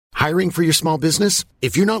Hiring for your small business?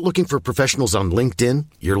 If you're not looking for professionals on LinkedIn,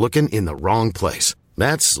 you're looking in the wrong place.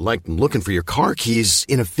 That's like looking for your car keys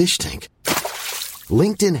in a fish tank.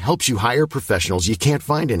 LinkedIn helps you hire professionals you can't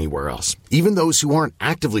find anywhere else, even those who aren't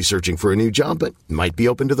actively searching for a new job but might be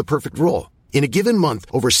open to the perfect role. In a given month,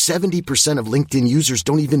 over 70% of LinkedIn users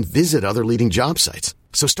don't even visit other leading job sites.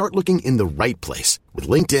 So start looking in the right place. With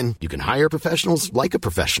LinkedIn, you can hire professionals like a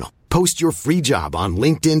professional. Post your free job on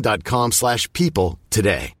linkedin.com/people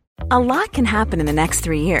today. A lot can happen in the next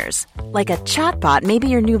 3 years. Like a chatbot may be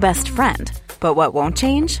your new best friend. But what won't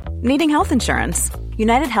change? Needing health insurance.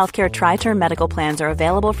 United Healthcare Tri-Term Medical Plans are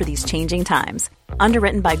available for these changing times.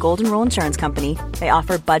 Underwritten by Golden Rule Insurance Company, they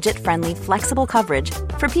offer budget-friendly, flexible coverage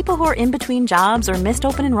for people who are in between jobs or missed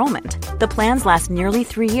open enrollment. The plans last nearly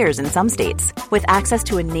 3 years in some states, with access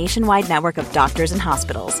to a nationwide network of doctors and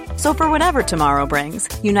hospitals. So for whatever tomorrow brings,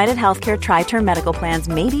 United Healthcare Tri-Term Medical Plans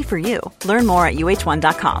may be for you. Learn more at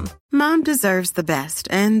uh1.com. Mom deserves the best,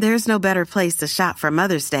 and there's no better place to shop for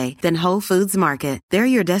Mother's Day than Whole Foods Market. They're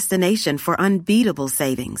your destination for unbeatable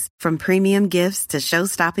savings, from premium gifts to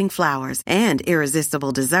show-stopping flowers and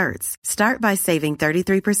irresistible desserts. Start by saving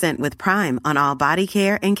 33% with Prime on all body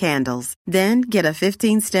care and candles. Then get a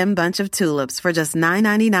 15-stem bunch of tulips for just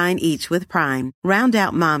 $9.99 each with Prime. Round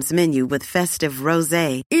out Mom's menu with festive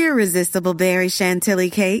rosé, irresistible berry chantilly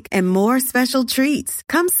cake, and more special treats.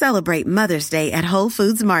 Come celebrate Mother's Day at Whole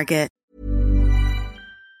Foods Market.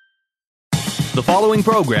 The following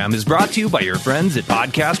program is brought to you by your friends at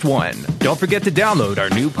Podcast One. Don't forget to download our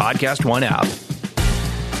new Podcast One app.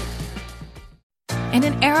 In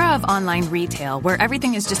an era of online retail where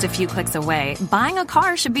everything is just a few clicks away, buying a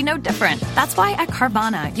car should be no different. That's why at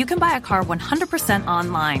Carvana, you can buy a car 100%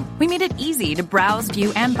 online. We made it easy to browse,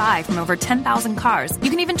 view, and buy from over 10,000 cars. You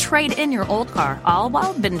can even trade in your old car, all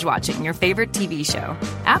while binge-watching your favorite TV show.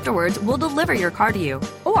 Afterwards, we'll deliver your car to you.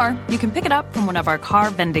 Or you can pick it up from one of our car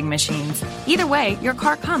vending machines. Either way, your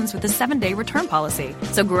car comes with a 7-day return policy.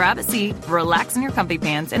 So grab a seat, relax in your comfy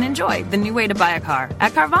pants, and enjoy the new way to buy a car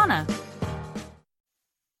at Carvana.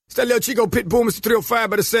 It's that little Chico Pitbull, Mr. 305,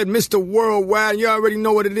 but it said Mr. Worldwide. You already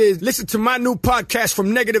know what it is. Listen to my new podcast,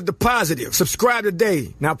 From Negative to Positive. Subscribe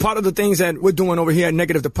today. Now, part of the things that we're doing over here at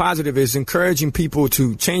Negative to Positive is encouraging people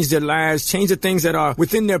to change their lives, change the things that are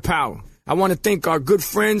within their power. I want to thank our good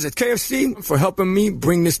friends at KFC for helping me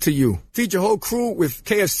bring this to you. Feed your whole crew with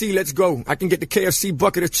KFC. Let's go. I can get the KFC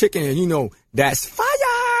bucket of chicken, and you know, that's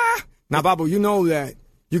fire. Now, Babu, you know that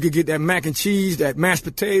you could get that mac and cheese, that mashed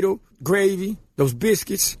potato, gravy, those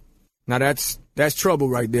biscuits. Now that's trouble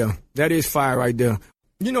right there. That is fire right there.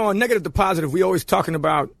 You know, on Negative to Positive, we always talking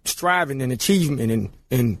about striving and achievement,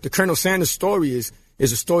 and the Colonel Sanders story is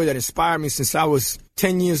a story that inspired me since I was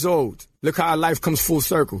 10 years old. Look how our life comes full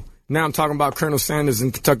circle. Now I'm talking about Colonel Sanders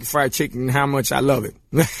and Kentucky Fried Chicken and how much I love it.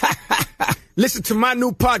 Listen to my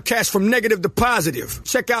new podcast, From Negative to Positive.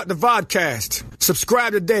 Check out the vodcast.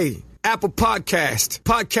 Subscribe today. Apple Podcast,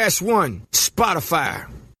 Podcast One, Spotify.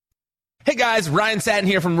 Hey guys, Ryan Satin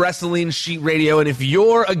here from Wrestling Sheet Radio, and if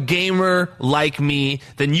you're a gamer like me,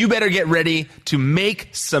 then you better get ready to make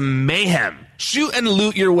some mayhem. Shoot and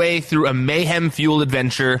loot your way through a mayhem-fueled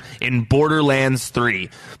adventure in Borderlands 3.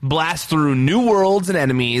 Blast through new worlds and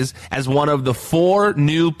enemies as one of the 4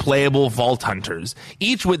 new playable Vault Hunters,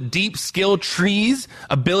 each with deep skill trees,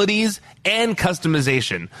 abilities, and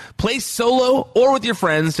customization. Play solo or with your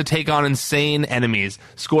friends to take on insane enemies,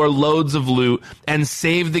 score loads of loot, and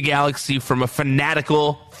save the galaxy from a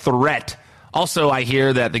fanatical threat. Also, I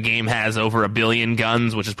hear that the game has over 1 billion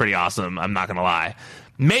guns, which is pretty awesome, I'm not gonna lie.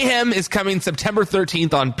 Mayhem is coming September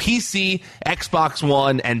 13th on PC, Xbox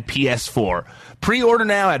One, and PS4. Pre-order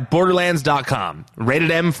now at Borderlands.com.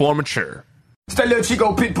 Rated M for mature. It's that little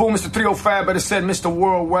Chico Pitbull, Mr. 305, but it said Mr.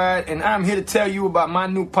 Worldwide, and I'm here to tell you about my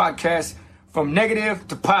new podcast, From Negative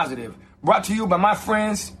to Positive, brought to you by my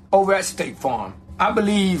friends over at State Farm. I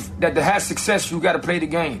believe that to have success, you got to play the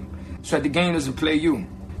game, so that the game doesn't play you.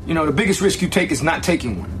 You know, the biggest risk you take is not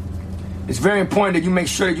taking one. It's very important that you make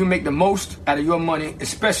sure that you make the most out of your money,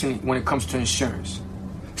 especially when it comes to insurance.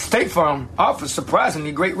 State Farm offers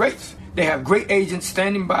surprisingly great rates. They have great agents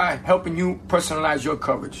standing by helping you personalize your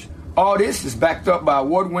coverage. All this is backed up by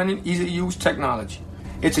award-winning, easy-to-use technology.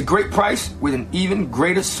 It's a great price with an even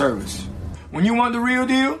greater service. When you want the real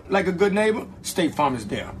deal, like a good neighbor, State Farm is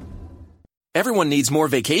there. Everyone needs more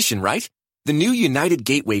vacation, right? The new United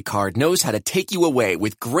Gateway card knows how to take you away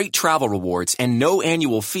with great travel rewards and no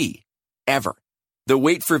annual fee. Ever. The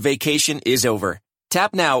wait for vacation is over.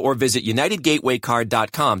 Tap now or visit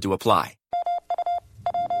UnitedGatewayCard.com to apply.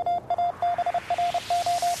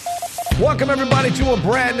 Welcome, everybody, to a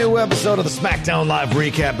brand new episode of the SmackDown Live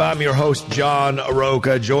Recap. I'm your host, John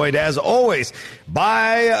Roca, joined, as always,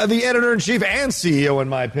 by the editor-in-chief and CEO, in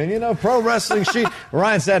my opinion, of Pro Wrestling Sheet,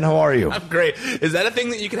 Ryan Satin. How are you? I'm great. Is that a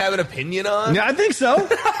thing that you can have an opinion on? Yeah, I think so.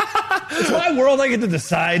 It's my world. I get to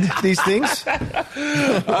decide these things.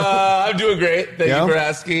 I'm doing great. Thank you for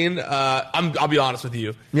asking. I'll be honest with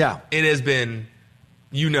you. Yeah. It has been,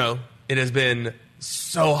 it has been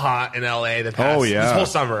so hot in LA this whole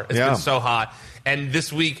summer. It's been so hot. And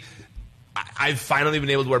this week, I've finally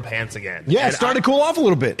been able to wear pants again. Yeah, it started to cool off a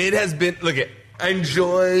little bit. It has been, I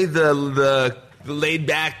enjoy the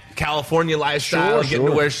laid-back California lifestyle, getting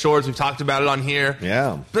to wear shorts. We've talked about it on here.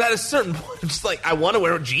 Yeah. But at a certain point, I'm just I want to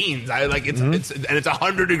wear jeans. It's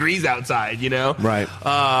 100 degrees outside, Right.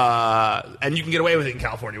 And you can get away with it in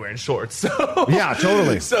California wearing shorts. So yeah,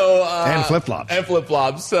 totally. So and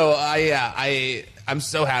flip-flops. So I'm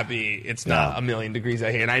so happy it's not a million degrees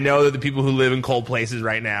out here. And I know that the people who live in cold places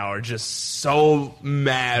right now are just so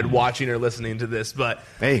mad watching or listening to this. But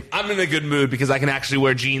hey, I'm in a good mood because I can actually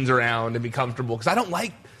wear jeans around and be comfortable. Because I don't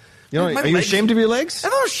like... are you ashamed of your legs?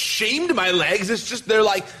 I'm not ashamed of my legs. It's just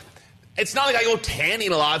it's not like I go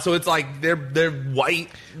tanning a lot, so it's they're white.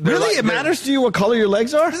 Really? It matters to you what color your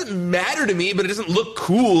legs are? It doesn't matter to me, but it doesn't look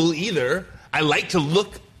cool either. I like to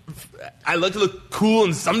look cool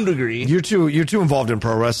in some degree. You're too involved in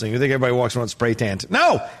pro wrestling. You think everybody walks around spray tanned?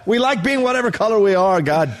 No, we like being whatever color we are.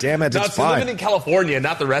 God damn it, it's fine. Living in California,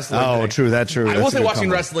 not the wrestling. Oh, thing. True. I will say watching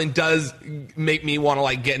wrestling does make me want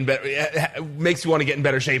to get in better. Makes you want to get in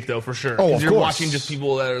better shape, though, for sure. Oh, of you're course. watching just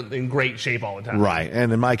people that are in great shape all the time. Right,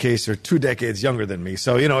 and in my case, they're 2 decades younger than me.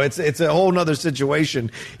 So it's a whole nother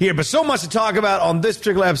situation here. But so much to talk about on this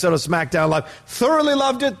particular episode of SmackDown Live. Thoroughly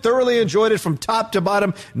loved it. Thoroughly enjoyed it from top to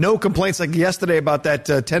bottom. No complaints like yesterday about that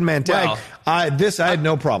 10-man tag. Well, I had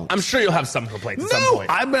no problem. I'm sure you'll have some complaints at some point.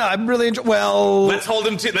 I'm really enjoying. Well, let's hold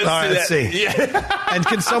him to. Let's see. Yeah. And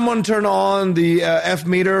can someone turn on the F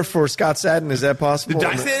meter for Scott Satin? Is that possible? Did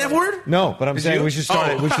I say that word? No, but I'm saying we should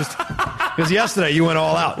start it. We should. Because yesterday you went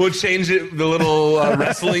all out. We'll change it. The little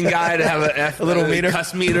wrestling guy to have a little meter,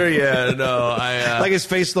 cuss meter. Yeah, no, like his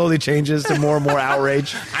face slowly changes to more and more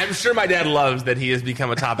outrage. I'm sure my dad loves that he has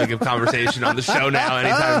become a topic of conversation on the show now.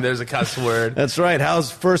 Anytime there's a cuss word. That's right.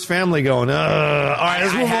 How's First Family going? All right,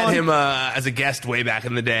 let's move on. I had him as a guest way back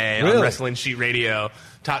in the day on Wrestling Sheet Radio.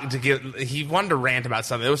 He wanted to rant about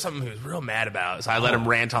something. It was something he was real mad about, so I let him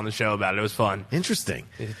rant on the show about it. It was fun. Interesting.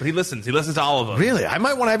 But he listens. He listens to all of them. Really? I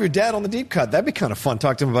might want to have your dad on the deep cut. That'd be kind of fun.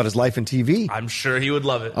 Talk to him about his life in TV. I'm sure he would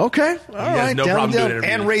love it. Okay. All right. No problem doing it.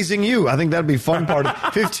 And raising you. I think that'd be a fun part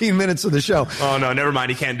of 15 minutes of the show. Oh, no. Never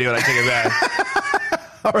mind. He can't do it. I take it back.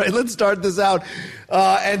 All right, let's start this out.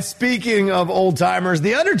 And speaking of old-timers,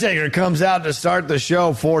 The Undertaker comes out to start the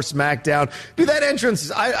show for SmackDown. Dude, that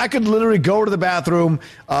entrance, I could literally go to the bathroom,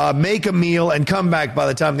 make a meal, and come back by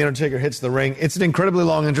the time The Undertaker hits the ring. It's an incredibly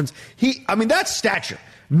long entrance. That's stature.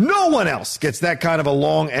 No one else gets that kind of a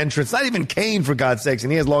long entrance. Not even Kane, for God's sakes,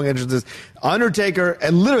 and he has long entrances. Undertaker,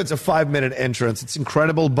 and literally it's a 5-minute entrance. It's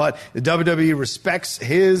incredible, but the WWE respects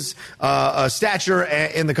his stature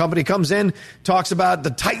in the company. Comes in, talks about the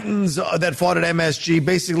Titans that fought at MSG,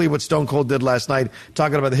 basically what Stone Cold did last night,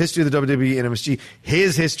 talking about the history of the WWE and MSG,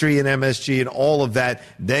 his history in MSG, and all of that,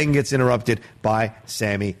 then gets interrupted by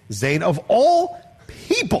Sami Zayn, of all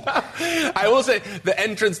people. I will say the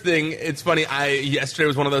entrance thing, it's funny. Yesterday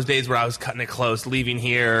was one of those days where I was cutting it close, leaving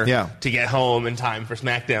here to get home in time for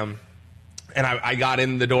SmackDown. And I got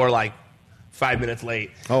in the door 5 minutes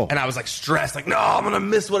late. Oh. And I was stressed, no, I'm going to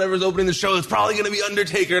miss whatever's opening the show. It's probably going to be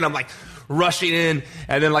Undertaker. And I'm rushing in.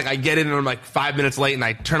 And then I get in and I'm 5 minutes late and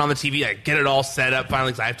I turn on the TV. I get it all set up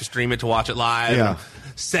finally because I have to stream it to watch it live. Yeah.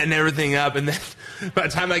 Setting everything up, and then by the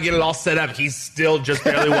time I get it all set up, he's still just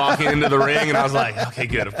barely walking into the ring, and I was like, okay,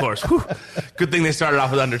 good, of course. Whew. Good thing they started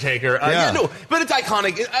off with Undertaker. But it's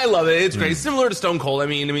iconic. I love it. It's great. Similar to Stone Cold. I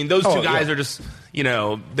mean, those two guys are just,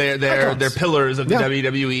 they're pillars of the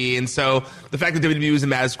WWE, and so the fact that WWE was in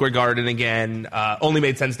Madison Square Garden again only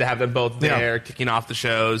made sense to have them both there, kicking off the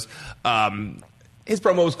shows. His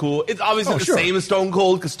promo was cool. It's obviously the same as Stone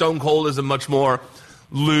Cold, because Stone Cold is a much more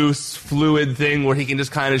loose, fluid thing where he can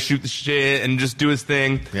just kind of shoot the shit and just do his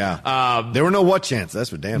thing. Yeah. There were no what chants. That's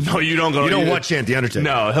for damn sure. No, you don't go. You don't what chant the Undertaker.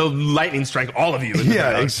 No, he'll lightning strike all of you.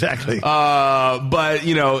 Yeah, exactly. But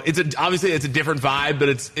obviously it's a different vibe, but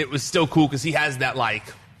it was still cool because he has that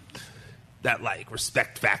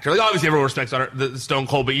respect factor. Obviously everyone respects the Stone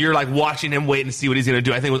Cold, but you're watching him waiting to see what he's going to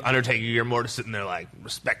do. I think with Undertaker, you're more just sitting there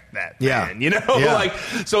respect that man, Yeah.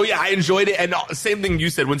 So I enjoyed it. And same thing you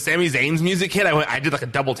said, when Sami Zayn's music hit, I did a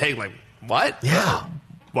double take, what? Yeah.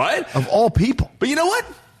 What? Of all people. But you know what?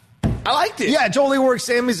 I liked it. Yeah, it totally works.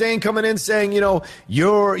 Sami Zayn coming in saying,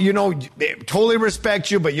 totally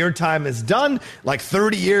respect you, but your time is done. Like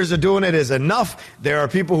 30 years of doing it is enough. There are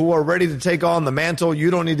people who are ready to take on the mantle. You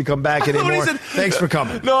don't need to come back anymore. Thanks for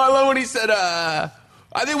coming. No, I love when he said, I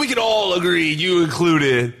think we can all agree, you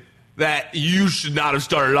included, that you should not have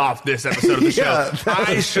started off this episode of the show.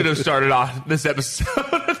 I should have started off this episode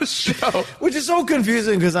of the show. Which is so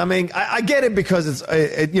confusing because, I get it because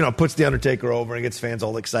it puts The Undertaker over and gets fans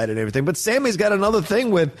all excited and everything. But Sami's got another thing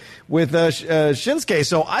with Shinsuke.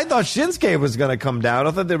 So I thought Shinsuke was going to come down.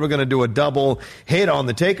 I thought they were going to do a double hit on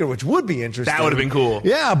the Taker, which would be interesting. That would have been cool.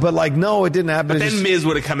 Yeah, but no, it didn't happen. But then Miz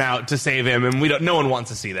would have come out to save him, and no one wants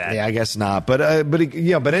to see that. Yeah, I guess not. But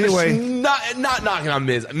anyway. Not knocking on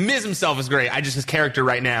Miz. Miz himself is great. His character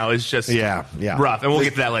right now is just rough, and we'll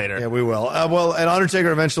get to that later. Yeah, we will. And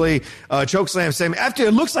Undertaker eventually chokeslams Sami. After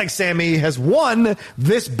it looks like Sami has won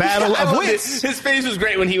this battle of wits. His face was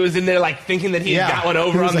great when he was in there, thinking that he got one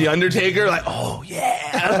over on the Undertaker. Oh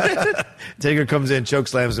yeah. Taker comes in,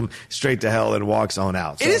 chokeslams him straight to hell, and walks on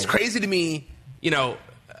out. So. It is crazy to me,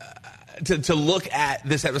 to look at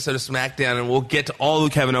this episode of SmackDown, and we'll get to all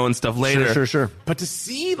the Kevin Owens stuff later. Sure. But to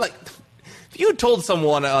see, if you had told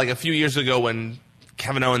someone a few years ago when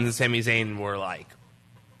Kevin Owens and Sami Zayn were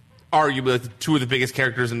arguably two of the biggest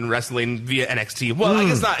characters in wrestling via NXT. Well, I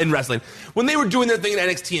guess not in wrestling. When they were doing their thing in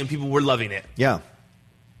NXT and people were loving it. Yeah.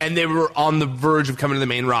 And they were on the verge of coming to the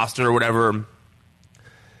main roster or whatever.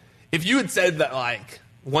 If you had said that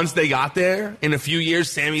once they got there, in a few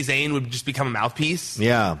years Sami Zayn would just become a mouthpiece.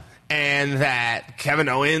 Yeah. And that Kevin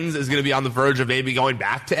Owens is going to be on the verge of maybe going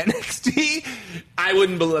back to NXT, I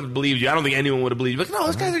wouldn't believe you. I don't think anyone would have believed you. No,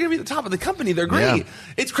 those guys are going to be at the top of the company. They're great. Yeah.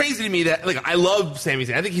 It's crazy to me that, I love Sami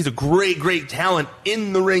Zayn. I think he's a great, great talent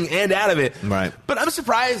in the ring and out of it. Right. But I'm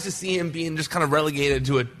surprised to see him being just kind of relegated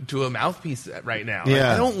to a mouthpiece right now.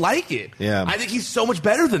 Yeah. I don't like it. Yeah. I think he's so much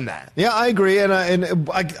better than that. Yeah, I agree. And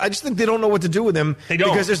I just think they don't know what to do with him. They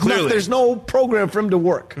don't. Because there's no program for him to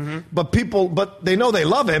work. Mm-hmm. But they know they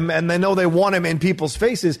love him, and they know they want him in people's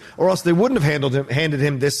faces, or else they wouldn't have handed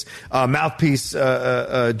him this mouthpiece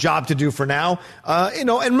job to do for now. And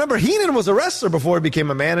remember, Heenan was a wrestler before he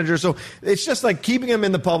became a manager, so it's just keeping him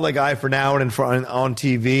in the public eye for now and on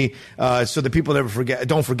TV, so that people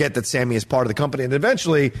don't forget that Sami is part of the company, and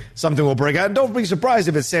eventually something will break out. And don't be surprised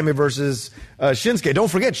if it's Sami versus Shinsuke.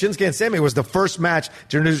 Don't forget, Shinsuke and Sami was the first match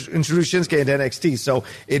to introduce Shinsuke into NXT, so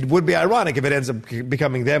it would be ironic if it ends up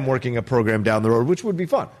becoming them working a program down the road, which would be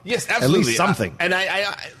fun. Yes, absolutely. At least something.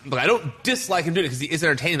 I don't dislike him doing it because he is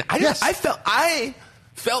entertaining. I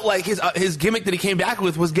felt like his gimmick that he came back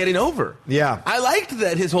with was getting over. Yeah. I liked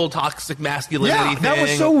that his whole toxic masculinity thing. That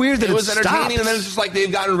was so weird that it was entertaining, stopped. and then it's just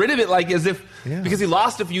they've gotten rid of it as if because he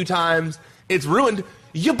lost a few times, it's ruined.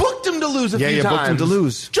 You booked him to lose a few times. Yeah, you booked him to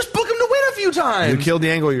lose. Just book him to win a few times. You killed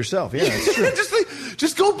the angle yourself. Yeah, that's true.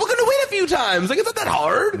 just go book him to win a few times. It's not that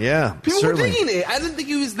hard. Yeah, people certainly. were digging it. I didn't think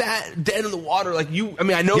he was that dead in the water. I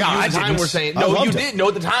know at the time we're saying you did. No,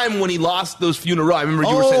 at the time when he lost those few in a row, I remember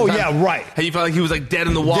you were saying. Oh yeah, right. How you felt like he was dead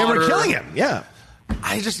in the water. They were killing him. Yeah.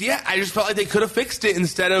 I just felt like they could have fixed it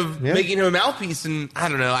instead of making him a mouthpiece. And I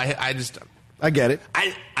don't know. I get it.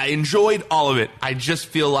 I enjoyed all of it. I just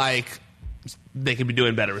feel like they could be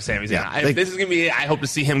doing better with Sami Zayn. Yeah, this is going to be. I hope to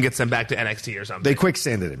see him get sent back to NXT or something. They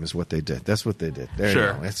quicksanded him, is what they did. That's what they did. There sure.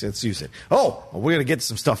 You go. Let's use it. Oh, we're going to get to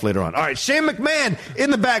some stuff later on. All right, Shane McMahon in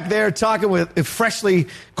the back there talking with a freshly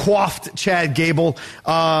coiffed Chad Gable.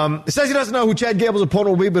 It says he doesn't know who Chad Gable's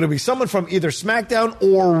opponent will be, but it'll be someone from either SmackDown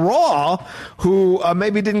or Raw who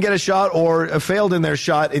maybe didn't get a shot or failed in their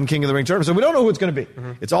shot in King of the Ring tournament. So we don't know who it's going to be.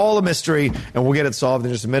 Mm-hmm. It's all a mystery, and we'll get it solved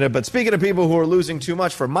in just a minute. But speaking of people who are losing too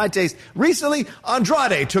much for my taste, recently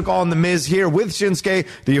Andrade took on The Miz here with Shinsuke,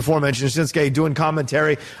 the aforementioned Shinsuke, doing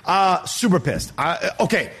commentary. Super pissed.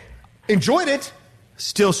 Okay, enjoyed it,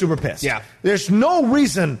 still super pissed. Yeah. There's no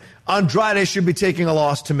reason Andrade should be taking a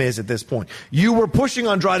loss to Miz at this point. You were pushing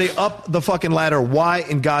Andrade up the fucking ladder. Why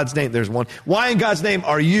in God's name? There's one. Why in God's name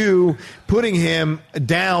are you putting him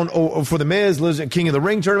down for the Miz, losing King of the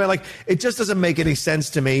Ring tournament? It just doesn't make any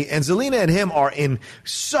sense to me. And Zelina and him are in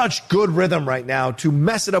such good rhythm right now. To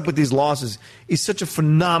mess it up with these losses is such a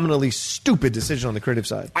phenomenally stupid decision on the creative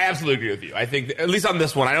side. I absolutely agree with you. I think, at least on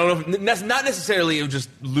this one, I don't know if that's not necessarily of just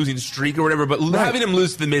losing streak or whatever, but having him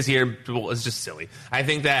lose to the Miz here is just silly. I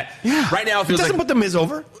think that right now it feels doesn't put the Miz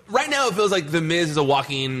over. Right now it feels like the Miz is a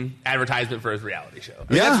walking advertisement for his reality show.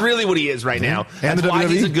 That's really what he is right now. And that's why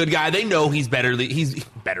he's a good guy. They know he's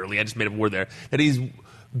betterly. I just made a word there. That he's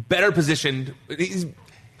better positioned. He's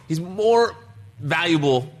more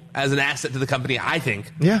valuable as an asset to the company, I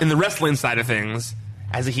think, in the wrestling side of things.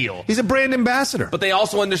 as a heel. He's a brand ambassador. But they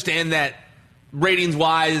also understand that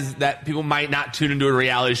ratings-wise, that people might not tune into a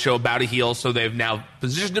reality show about a heel, so they've now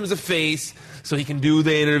positioned him as a face, so he can do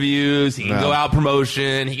the interviews, he can go out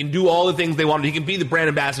promotion, he can do all the things they want. He can be the brand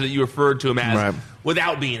ambassador that you referred to him as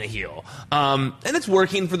without being a heel. And it's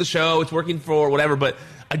working for the show, it's working for whatever, but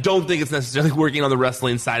I don't think it's necessarily working on the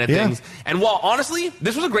wrestling side of things. And while, honestly,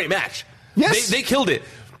 this was a great match. Yes. They killed it.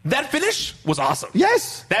 That finish was awesome.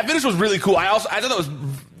 Yes. That finish was really cool. I thought that was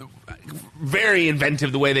very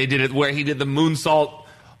inventive the way they did it, where he did the moonsault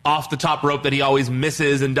off the top rope that he always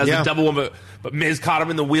misses and does a double one, but Miz caught him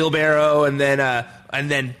in the wheelbarrow and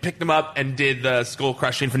then picked him up and did the skull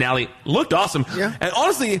crushing finale. Looked awesome. Yeah. And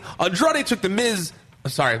honestly, Andrade took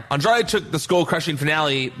the skull crushing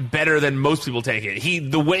finale better than most people take it.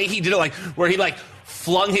 The way he did it, like where he like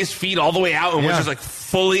flung his feet all the way out and was just like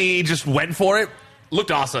fully just went for it, looked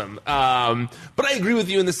awesome. But I agree with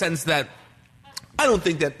you in the sense that I don't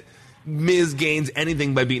think that Miz gains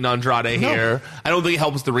anything by beating Andrade here. I don't think it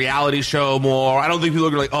helps the reality show more. I don't think people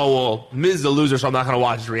are like, oh, well, Miz is a loser, so I'm not going to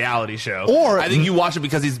watch his reality show. Or I think you watch it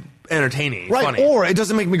because he's entertaining. Right, funny. Or it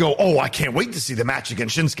doesn't make me go, oh, I can't wait to see the match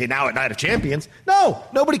against Shinsuke now at Night of Champions. No,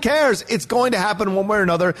 nobody cares. It's going to happen one way or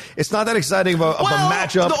another. It's not that exciting of a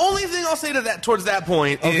matchup. The only thing I'll say to that towards that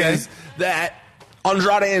point is that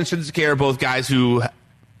Andrade and Shinsuke are both guys who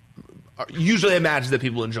usually have matches that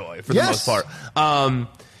people enjoy for the most part.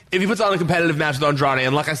 If he puts on a competitive match with Andrade,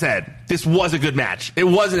 and like I said, this was a good match. It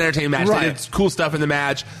was an entertaining match. They did cool stuff in the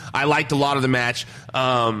match. I liked a lot of the match.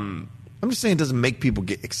 I'm just saying it doesn't make people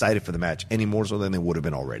get excited for the match any more so than they would have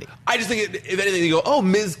been already. I just think, if anything, you go, oh,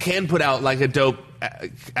 Miz can put out like a dope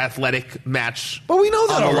athletic match. But we know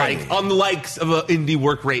that already. On the likes of an indie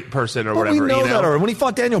work rate person or whatever. We know that already. When he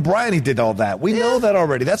fought Daniel Bryan, he did all that. We know that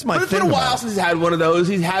already. That's my thing. But it's been a while since he's had one of those.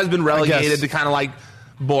 He has been relegated to kind of like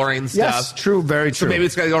boring stuff. Yes, true, very true. So maybe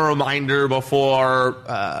it's going to be a reminder before,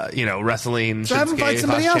 wrestling. So have him fight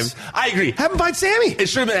somebody else. I agree. Have him fight Sammy. It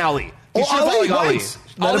should have been Ali. He should have fought like Ali.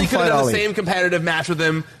 Ali could have done the same competitive match with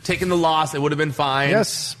him, taken the loss. It would have been fine.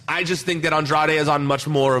 Yes. I just think that Andrade is on much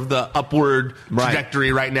more of the upward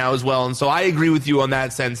trajectory right now as well. And so I agree with you on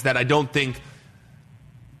that sense that I don't think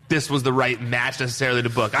this was the right match necessarily to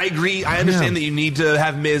book. I agree. I understand that you need to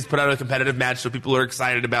have Miz put out a competitive match so people are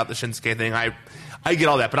excited about the Shinsuke thing. I get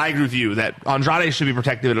all that, but I agree with you that Andrade should be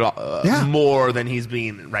protected more than he's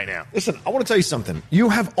being right now. Listen, I want to tell you something. You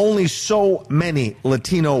have only so many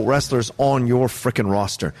Latino wrestlers on your freaking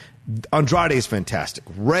roster. Andrade is fantastic.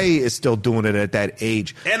 Rey is still doing it at that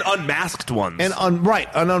age. And unmasked ones. And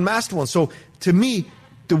unmasked ones. So, to me,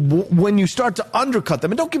 when you start to undercut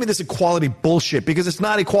them, and don't give me this equality bullshit, because it's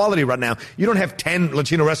not equality right now. You don't have 10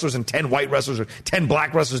 Latino wrestlers and 10 white wrestlers, or 10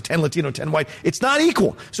 black wrestlers, 10 Latino, 10 white. It's not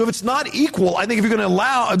equal. So if it's not equal, I think if you're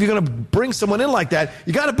going to bring someone in like that,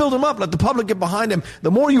 you got to build them up, let the public get behind him.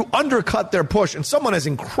 The more you undercut their push, and someone as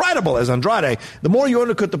incredible as Andrade, the more you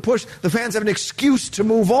undercut the push, the fans have an excuse to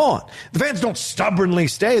move on. The fans don't stubbornly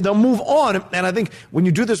stay. They'll move on. And I think when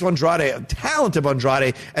you do this with Andrade, a talented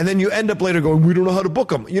Andrade, and then you end up later going, we don't know how to book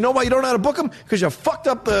him. You know why you don't know how to book him? Because you fucked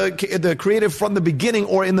up the creative from the beginning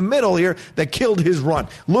or in the middle here that killed his run.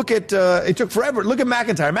 Look at it took forever. Look at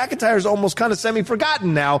McIntyre. McIntyre's almost kind of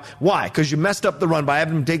semi-forgotten now. Why? Because you messed up the run by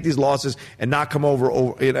having him take these losses and not come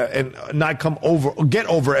over get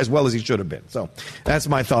over as well as he should have been. So that's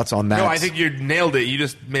my thoughts on that. No, I think you nailed it. You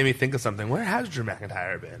just made me think of something. Where has Drew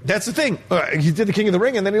McIntyre been? That's the thing. He did the King of the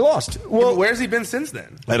Ring and then he lost. Well, where's he been since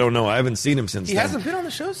then? I don't know. I haven't seen him since then. He hasn't been on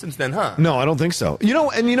the show since then, huh? No, I don't think so. You know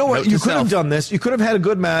what? You could have done this. You could have had a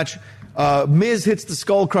good match. Miz hits the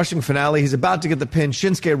skull-crushing finale. He's about to get the pin.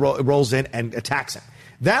 Shinsuke rolls in and attacks him.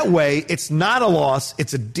 That way, it's not a loss.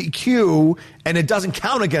 It's a DQ, and it doesn't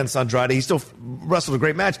count against Andrade. He still wrestled a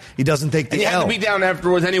great match. He doesn't take the L. You have to be down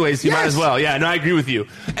afterwards anyways. You might as well. Yeah, no, I agree with you.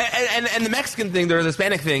 And the Mexican thing, the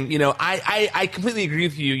Hispanic thing, I completely agree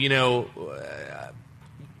with you.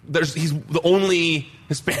 He's the only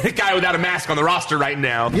Hispanic guy without a mask on the roster right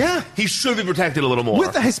now. Yeah. He should be protected a little more.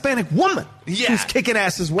 With a Hispanic woman who's kicking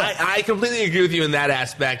ass as well. I completely agree with you in that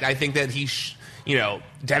aspect. I think that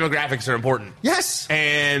demographics are important. Yes.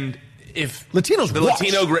 And if Latinos the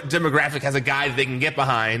Latino demographic has a guy that they can get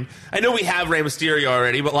behind, I know we have Rey Mysterio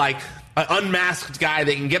already, but like an unmasked guy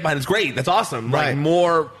they can get behind is great. That's awesome. Right. Like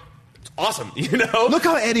more... awesome, Look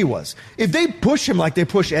how Eddie was. If they push him like they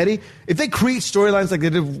push Eddie, if they create storylines like they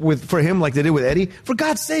did for him like they did with Eddie, for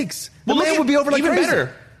God's sakes, the man would be over like even crazy.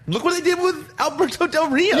 Better. Look what they did with Alberto Del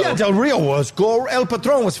Rio. Yeah, El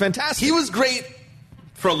Patron was fantastic. He was great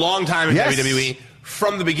for a long time in WWE.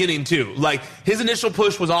 from the beginning, too. Like, his initial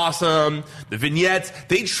push was awesome. The vignettes,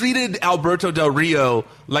 they treated Alberto Del Rio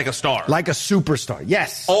like a star. Like a superstar,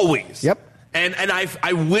 yes. Always. Yep. And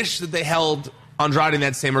I wish that they held Andrade in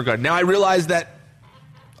that same regard. Now, I realize that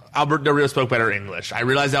Alberto Del Rio spoke better English. I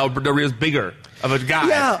realize Alberto Del Rio is bigger of a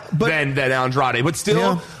guy than Andrade. But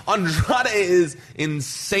still, Andrade is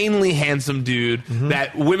insanely handsome dude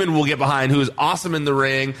that women will get behind, who is awesome in the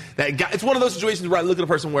ring. That guy, it's one of those situations where I look at a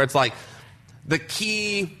person where it's like, the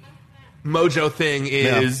key mojo thing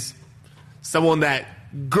is someone that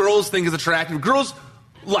girls think is attractive, girls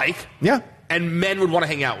like, and men would want to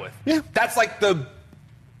hang out with. Yeah. That's like the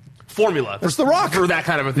formula. That's the Rock. For that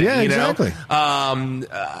kind of a thing. Yeah, you know? exactly. And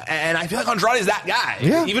I feel like Andrade is that guy.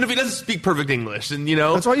 Yeah. Even if he doesn't speak perfect English. And, you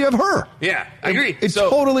know. That's why you have her. Yeah, I agree. It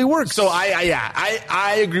totally works. So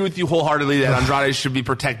I agree with you wholeheartedly that Andrade should be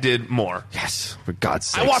protected more. Yes, for God's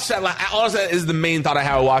sake. I watched that. Honestly, that is the main thought I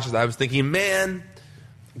had. I watched it. I was thinking, man,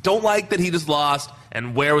 don't like that he just lost.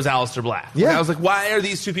 And where was Aleister Black? Yeah. Like, I was like, why are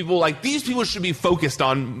these two people like? These people should be focused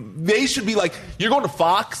on. They should be like, you're going to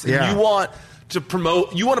Fox and you want to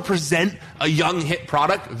promote, you want to present a young hit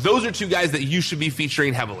product. Those are two guys that you should be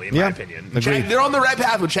featuring heavily, in my opinion. They're on the right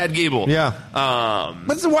path with Chad Gable. Yeah.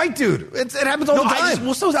 But it's a white dude. It happens all the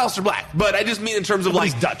time. So is Aleister Black. But I just mean in terms of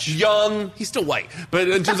like he's Dutch. Young, he's still white. But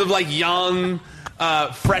in terms of like young,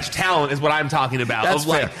 fresh talent is what I'm talking about. That's of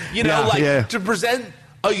like, fair. you know, to present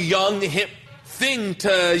a young hip thing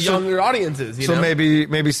to younger audiences. You know?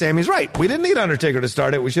 maybe Sammy's right. We didn't need Undertaker to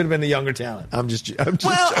start it. We should have been the younger talent. I'm just well,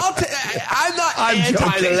 I'm not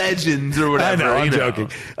anti-legends or whatever. I know, I'm joking.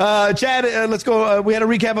 Chad, let's go. We had a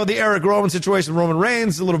recap of the Eric Rowan situation, Roman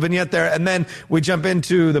Reigns, a little vignette there, and then we jump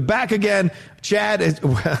into the back again. Chad,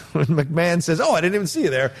 McMahon says, I didn't even see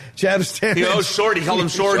you there. Chad is standing. Shorty. He called him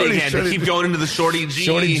Shorty again. They keep going into the Shorty G.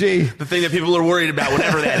 Shorty G. The thing that people are worried about,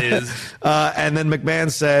 whatever that is. And then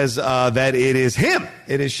McMahon says that it is him.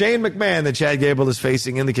 It is Shane McMahon that Chad Gable is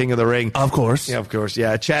facing in the King of the Ring. Of course. Yeah, of course.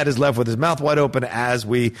 Yeah, Chad is left with his mouth wide open as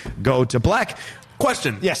we go to black.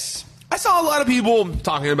 Question. Yes. I saw a lot of people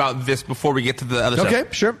talking about this before we get to the other stuff. Okay,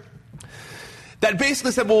 sure. That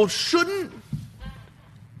basically said, well, shouldn't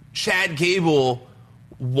Chad Gable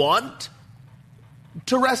want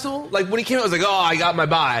to wrestle? Like, when he came out, I was like, I got my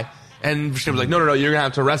bye. And Shane was like, no, you're going to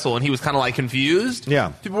have to wrestle. And he was kind of like confused.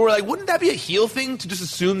 Yeah. People were like, wouldn't that be a heel thing to just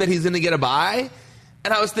assume that he's going to get a bye?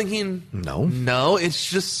 And I was thinking, no, it's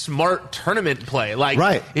just smart tournament play.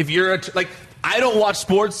 Like, if you're I don't watch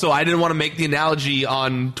sports, so I didn't want to make the analogy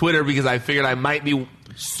on Twitter because I figured I might be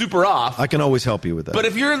super off. I can always help you with that. But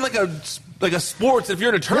if you're in like a sports, if you're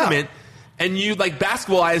in a tournament and you like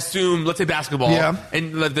basketball, I assume, let's say basketball,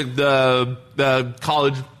 and the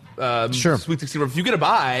college Sweet 16, if you get a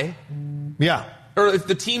bye, or if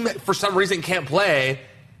the team for some reason can't play,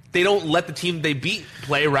 they don't let the team they beat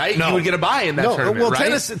play, right? No. You would get a bye in that tournament, well, right?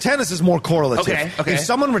 tennis is more correlative. Okay. If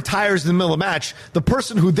someone retires in the middle of a match, the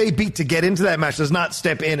person who they beat to get into that match does not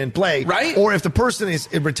step in and play. Right. Or if the person is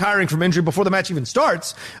retiring from injury before the match even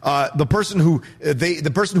starts, the person who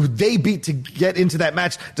they beat to get into that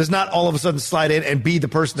match does not all of a sudden slide in and be the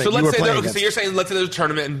person that you were playing against. So you're saying, let's say there's a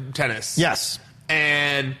tournament in tennis. Yes.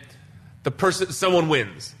 And someone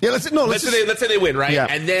wins. Yeah, let's say they win, right? Yeah.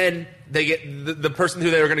 And then they get the person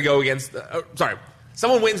who they were going to go against.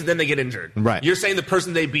 Someone wins and then they get injured. Right. You're saying the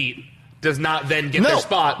person they beat does not then get their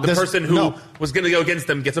spot. The person who was going to go against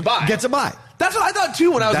them gets a bye. That's what I thought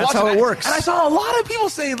too when I was watching. That's how it works. And I saw a lot of people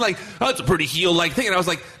saying like, it's a pretty heel-like thing. And I was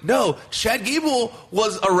like, no, Chad Gable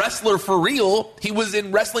was a wrestler for real. He was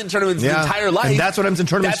in wrestling tournaments his entire life. And that's what happens in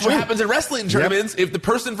tournaments That's what happens in wrestling tournaments. If the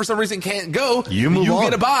person for some reason can't go, you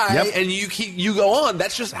get a bye and you go on.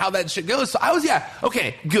 That's just how that shit goes. So I was,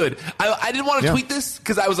 okay, good. I didn't want to tweet this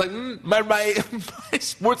because I was like, my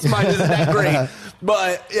sports mind isn't that great.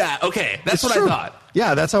 But okay, that's what I thought.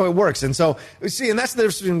 Yeah, that's how it works. And so, and that's the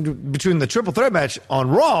difference between the triple threat match on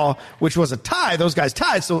Raw, which was a tie. Those guys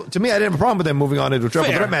tied. So, to me, I didn't have a problem with them moving on into a triple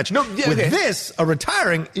threat match. This,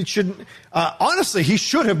 retiring, it shouldn't. Honestly, he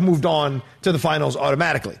should have moved on to the finals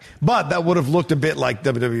automatically. But that would have looked a bit like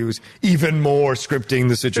WWE was even more scripting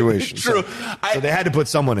the situation. True. So they had to put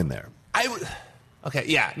someone in there.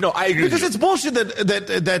 Okay, I agree. Because it's bullshit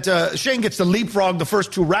that Shane gets to leapfrog the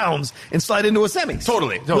first two rounds and slide into a semis.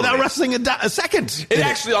 Totally. Without wrestling a second. It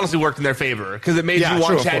actually honestly worked in their favor because it made you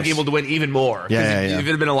want Chad Gable to win even more. If it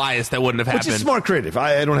had been Elias, that wouldn't have happened. Which is smart creative.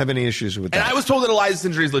 I don't have any issues with that. And I was told that Elias'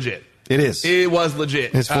 injury is legit. It is. It was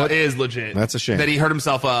legit. His foot is legit. That's a shame. That he hurt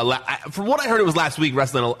himself. From what I heard, it was last week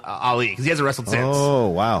wrestling Ali because he hasn't wrestled since. Oh,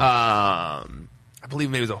 wow. I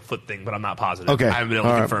believe maybe it was a foot thing, but I'm not positive. Okay. I haven't been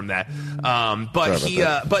able to confirm that.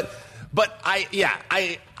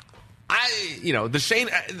 the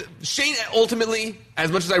Shane ultimately,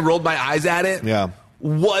 as much as I rolled my eyes at it,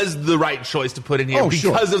 was the right choice to put in here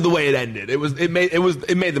because of the way it ended. It made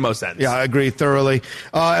the most sense. Yeah, I agree thoroughly.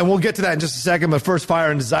 And we'll get to that in just a second. But first, Fire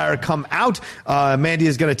and Desire come out. Mandy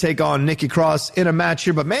is going to take on Nikki Cross in a match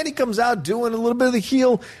here. But Mandy comes out doing a little bit of the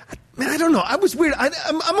heel. Man, I don't know. I was weird.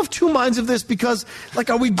 I'm of two minds of this because,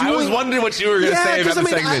 are we doing... I was wondering what you were going to say about the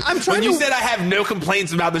segment. When you said I have no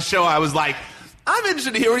complaints about the show, I was like, I'm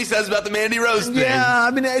interested to hear what he says about the Mandy Rose thing. Yeah,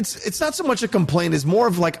 it's not so much a complaint. It's more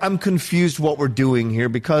of I'm confused what we're doing here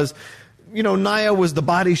because, Nia was the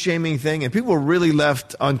body shaming thing and people were really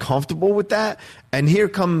left uncomfortable with that. And here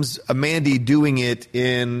comes Mandy doing it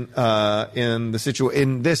in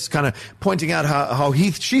this kind of pointing out how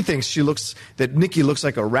she thinks that Nikki looks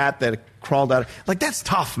like a rat that crawled out. That's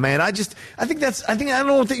tough, man. I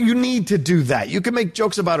don't think you need to do that. You can make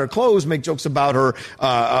jokes about her clothes, make jokes about her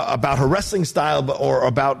wrestling style, or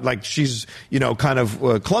about she's kind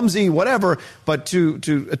of clumsy, whatever. But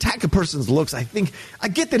to attack a person's looks, I think I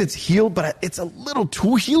get that it's heel, but it's a little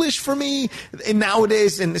too heelish for me. And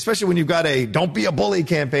nowadays, and especially when you've got a "Don't Be a Bully"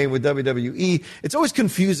 campaign with WWE, it's always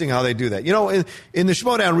confusing how they do that. In the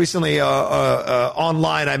Schmodown recently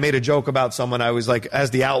online, I made a joke about someone. I was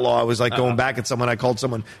as the Outlaw, I was going back at someone. I called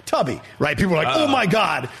someone Tubby, right? People were like, oh my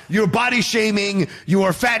God, you're body shaming, you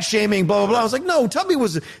are fat shaming, blah, blah, blah. I was like, no, Tubby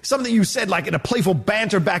was something you said in a playful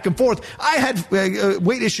banter back and forth. I had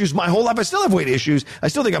weight issues my whole life. I still have weight issues. I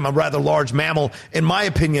still think I'm a rather large mammal, in my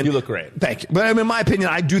opinion. You look great. Thank you. But in my opinion,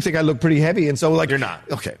 I do think I look pretty heavy. And so you're not.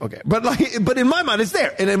 Okay. But in my mind, it's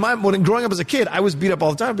there. And when growing up as a kid, I was beat up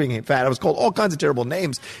all the time for being fat. I was called all kinds of terrible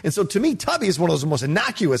names. And so to me, Tubby is one of those most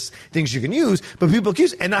innocuous things you can use, but people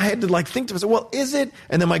accuse. And I had to think to myself, well, is it?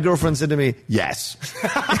 And then my girlfriend said to me, yes.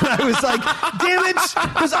 And I was like, damn it.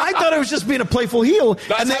 Because I thought I was just being a playful heel.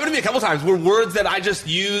 That's happened to me a couple times where words that I just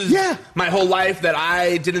used my whole life that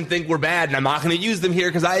I didn't think were bad. And I'm not going to use them here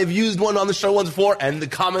because I have used one on the show once before. And the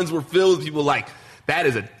comments were filled with people that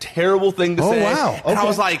is a terrible thing to say. Oh, wow. Okay. And I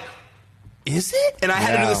was like, is it? And I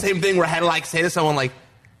had to do the same thing where I had to say to someone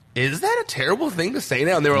is that a terrible thing to say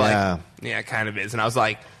now? And they were yeah, it kind of is. And I was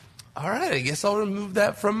like, all right, I guess I'll remove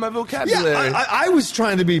that from my vocabulary. Yeah, I was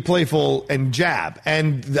trying to be playful and jab,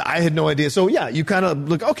 and I had no idea. So, you kind of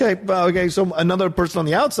look, okay, so another person on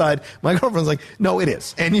the outside, my girlfriend's like, no, it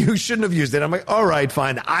is. And you shouldn't have used it. I'm like, all right,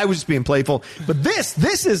 fine. I was just being playful. But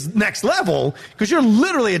this is next level because you're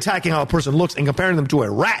literally attacking how a person looks and comparing them to a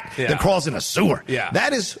rat that crawls in a sewer. Yeah.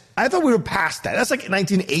 That is, I thought we were past that. That's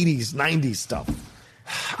 1980s, 90s stuff.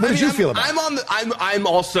 What did you feel about it? I'm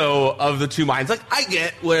also of the two minds. I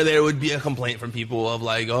get where there would be a complaint from people of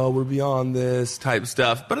we're beyond this type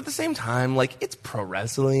stuff. But at the same time, it's pro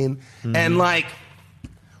wrestling. Mm-hmm. And I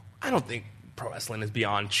don't think pro wrestling is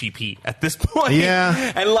beyond cheap heat at this point.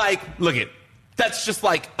 Yeah. And look that's just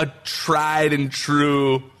a tried and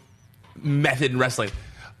true method in wrestling.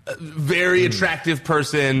 A very attractive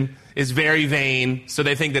person is very vain. So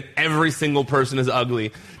they think that every single person is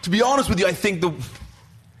ugly. To be honest with you, I think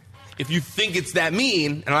if you think it's that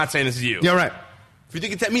mean, and I'm not saying this is you. Yeah, right. If you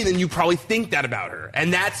think it's that mean, then you probably think that about her.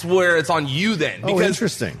 And that's where it's on you then. Because,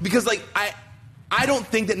 interesting. Because, I don't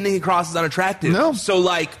think that Nikki Cross is unattractive. No. So,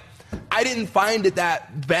 I didn't find it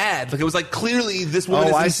that bad. It was clearly this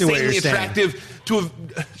woman is insanely attractive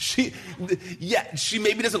she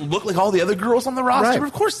maybe doesn't look like all the other girls on the roster, right. But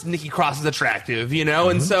of course Nikki Cross is attractive, Mm-hmm.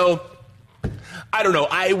 And so, I don't know.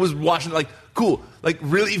 I was watching, cool,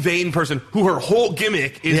 really vain person who her whole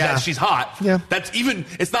gimmick is that she's hot. Yeah.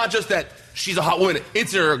 It's not just that she's a hot woman.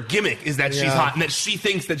 It's her gimmick is that she's hot and that she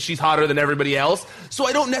thinks that she's hotter than everybody else. So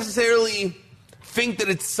I don't necessarily think that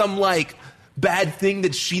it's some bad thing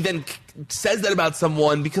that she then says that about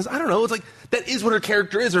someone because I don't know. It's that is what her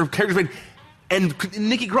character is. Her character's been. And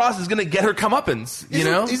Nikki Cross is going to get her comeuppance,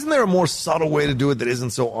 Isn't there a more subtle way to do it that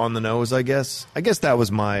isn't so on the nose, I guess? I guess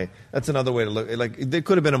that's another way to look. There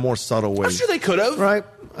could have been a more subtle way. I'm sure they could have. Right?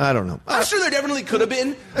 I don't know. I'm sure there definitely could have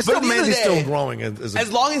been. But Mandy's still growing. As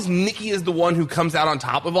long as Nikki is the one who comes out on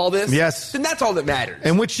top of all this, yes, then that's all that matters.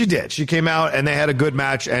 And which she did. She came out and they had a good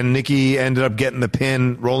match, and Nikki ended up getting the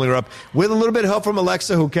pin, rolling her up, with a little bit of help from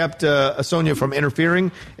Alexa, who kept Sonya from interfering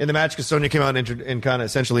in the match, because Sonya came out and kind of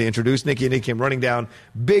essentially introduced Nikki, and Nikki came running down.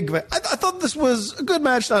 I thought this was a good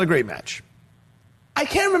match, not a great match. I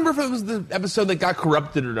can't remember if it was the episode that got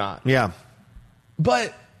corrupted or not. Yeah.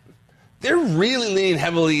 But they're really leaning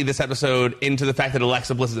heavily this episode into the fact that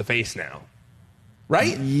Alexa Bliss is a face now.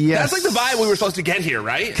 Right? Yes. That's the vibe we were supposed to get here,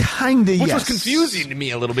 right? Kinda, yes. Which was confusing to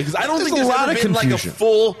me a little bit, because I don't think there's ever been a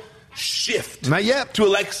full shift not yet to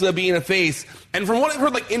Alexa being a face. And from what I've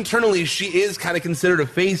heard, internally, she is kind of considered a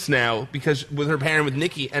face now, because with her pairing with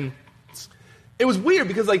Nikki, and it was weird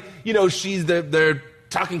because, like, you know, they're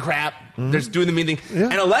talking crap. They're just doing the mean thing. Yeah.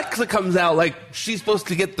 And Alexa comes out like she's supposed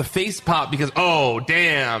to get the face pop because, oh,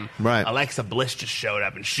 damn. Right. Alexa Bliss just showed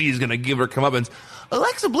up and she's going to give her comeuppance.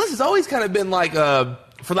 Alexa Bliss has always kind of been like,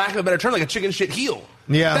 for lack of a better term, like a chicken shit heel.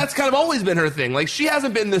 Yeah. That's kind of always been her thing. Like, she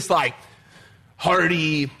hasn't been this, like,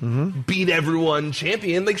 hardy, beat everyone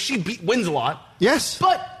champion. Like, she wins a lot. Yes.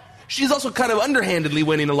 But she's also kind of underhandedly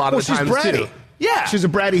winning a lot of the times, bratty. too. Yeah. She's a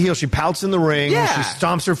bratty heel. She pouts in the ring. Yeah. She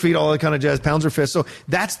stomps her feet, all that kind of jazz, pounds her fist. So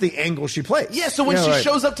that's the angle she plays. Yeah, so when she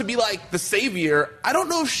shows up to be like the savior, I don't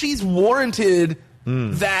know if she's warranted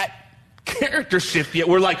that character shift yet.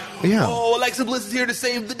 We're like, oh, Alexa Bliss is here to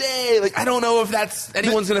save the day. Like, I don't know if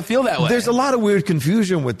anyone's going to feel that way. There's a lot of weird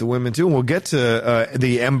confusion with the women, too, and we'll get to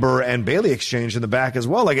the Ember and Bayley exchange in the back as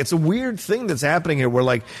well. Like, it's a weird thing that's happening here where,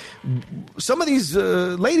 like, some of these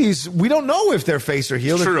ladies, we don't know if they're face or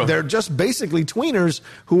heel. True. They're just basically tweeners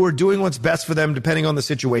who are doing what's best for them depending on the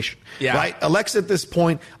situation. Yeah. Right? Alexa, at this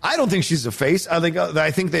point, I don't think she's a face.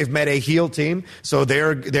 I think they've met a heel team, so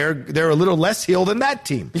they're a little less heel than that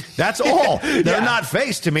team. That's all. They're not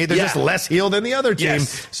face to me. They're just less heel than the other team.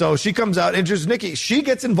 Yes. So she comes out, injures Nikki. She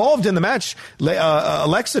gets involved in the match.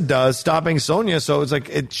 Alexa does, stopping Sonya. So it's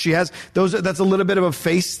like she has those. That's a little bit of a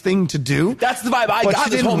face thing to do. That's the vibe I got. She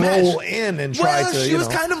this didn't whole match. roll in and try to. She was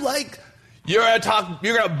kind of like, you're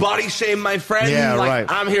gonna body shame my friend. Yeah, like, right.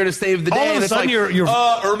 I'm here to save the day. All of a and it's sudden, like, you're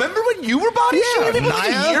remember when you were body shaming like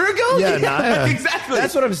a year ago? Yeah, Nia. Exactly.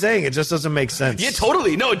 That's what I'm saying. It just doesn't make sense. Yeah,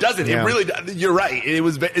 totally. No, it doesn't. Yeah. It really. You're right.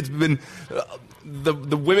 It's been. The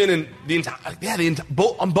women and the entire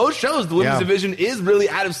on both shows, the women's division is really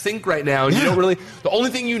out of sync right now. And you don't really. The only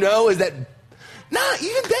thing you know is that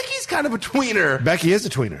even Becky's kind of a tweener. Becky is a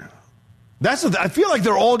tweener. I feel like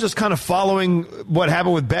they're all just kind of following what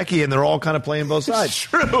happened with Becky, and they're all kind of playing both sides. It's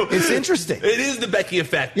true. It's interesting. It is the Becky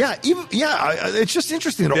effect. Yeah, it's just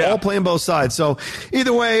interesting. They're all playing both sides. So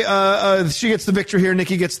either way, she gets the victory here.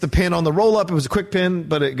 Nikki gets the pin on the roll-up. It was a quick pin,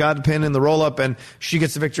 but it got a pin in the roll-up, and she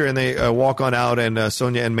gets the victory, and they walk on out, and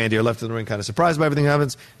Sonya and Mandy are left in the ring kind of surprised by everything that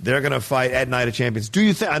happens. They're going to fight at Night of Champions. Do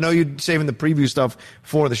you think – I know you're saving the preview stuff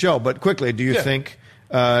for the show, but quickly, do you think –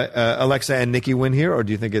 Alexa and Nikki win here, or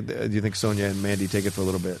do you think Sonya and Mandy take it for a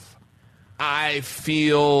little bit? I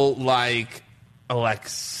feel like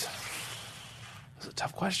Alexa. That's a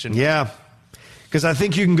tough question. Yeah, because I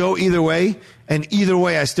think you can go either way, and either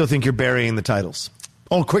way, I still think you're burying the titles.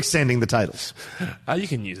 Oh, quicksanding the titles. You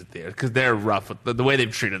can use it there because they're rough with the way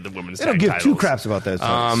they've treated the women's. They don't give two craps about that.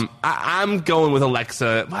 I'm going with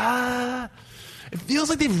Alexa. It feels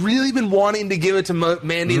like they've really been wanting to give it to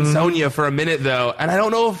Mandy and Sonya for a minute, though. And I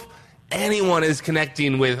don't know if anyone is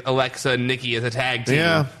connecting with Alexa and Nikki as a tag team.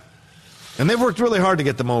 Yeah. And they've worked really hard to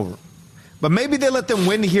get them over. But maybe they let them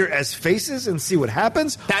win here as faces and see what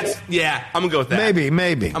happens. I'm going to go with that. Maybe. I'm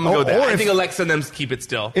going to go with that. I think Alexa and them keep it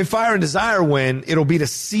still. If Fire and Desire win, it'll be to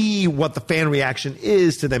see what the fan reaction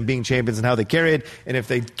is to them being champions and how they carry it. And if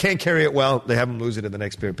they can't carry it well, they have them lose it in the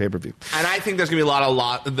next pay-per-view. And I think there's going to be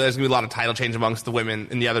a lot of title change amongst the women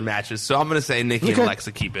in the other matches. So I'm going to say Nikki and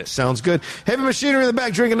Alexa keep it. Sounds good. Heavy Machinery in the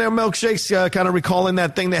back drinking their milkshakes, kind of recalling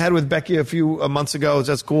that thing they had with Becky a few months ago.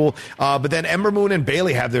 That's cool. But then Ember Moon and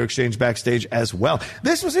Bayley have their exchange backstage as well.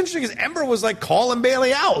 This was interesting because Ember was like calling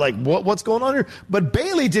Bayley out, like what's going on here? But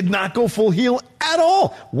Bayley did not go full heel at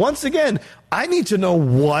all. Once again, I need to know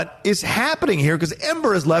what is happening here because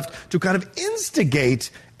Ember is left to kind of instigate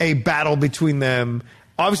a battle between them.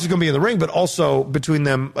 Obviously, it's going to be in the ring, but also between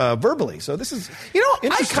them verbally. So this is,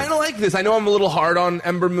 I kind of like this. I know I'm a little hard on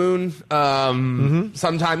Ember Moon.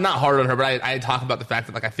 Sometimes not hard on her, but I talk about the fact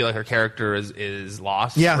that I feel like her character is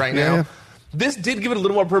lost right now. Yeah. This did give it a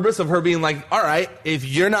little more purpose of her being like, all right, if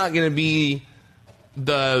you're not going to be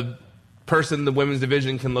the person the women's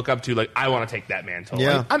division can look up to, like, I want to take that mantle.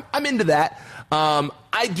 Yeah. Like, I'm into that.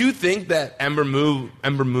 I do think that Ember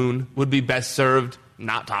Moon would be best served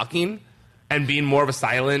not talking and being more of a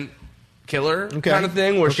silent killer kind of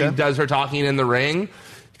thing where she does her talking in the ring.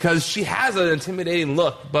 Because she has an intimidating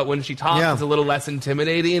look, but when she talks, it's a little less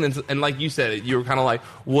intimidating. And like you said, you were kind of like,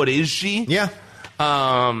 what is she? Yeah.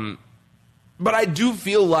 But I do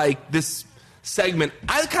feel like this segment,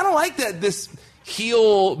 I kind of like that this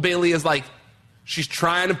heel Bayley is like, she's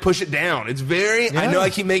trying to push it down. It's very, I know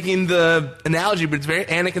I keep making the analogy, but it's very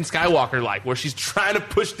Anakin Skywalker-like, where she's trying to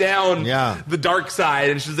push down the dark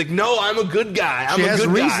side, and she's like, no, I'm a good guy. She has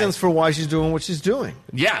reasons for why she's doing what she's doing.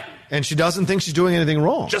 Yeah. And she doesn't think she's doing anything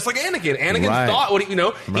wrong. Just like Anakin. Anakin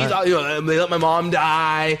thought, they let my mom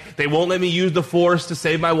die. They won't let me use the Force to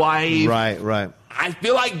save my wife. Right. I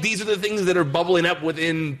feel like these are the things that are bubbling up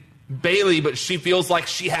within Bayley, but she feels like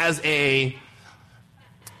she has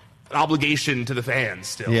obligation to the fans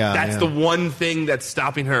still. Yeah, that's the one thing that's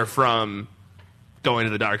stopping her from going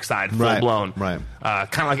to the dark side full blown. Right.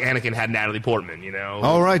 Kind of like Anakin had Natalie Portman,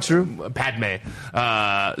 Oh, right, true. Padme.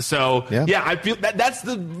 I feel that's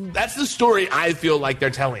the story I feel like they're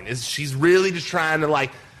telling, is she's really just trying to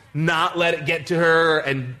like not let it get to her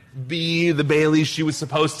and be the Bayley she was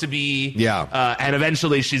supposed to be. Yeah. And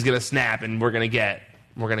eventually she's going to snap and we're going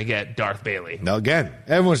to get Darth Bayley. Now, again,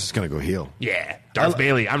 everyone's just going to go heel. Yeah, Darth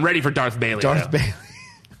Bayley. I'm ready for Darth Bayley. Bayley.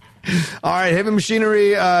 All right, Heavy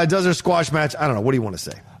Machinery does their squash match. I don't know. What do you want to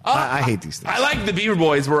say? I hate these things. I like the Beaver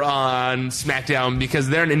Boys were on SmackDown because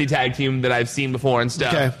they're an indie tag team that I've seen before and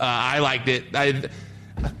stuff. Okay. I liked it.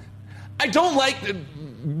 I don't like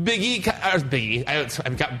Big E. I've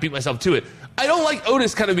got beat myself to it. I don't like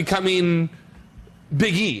Otis kind of becoming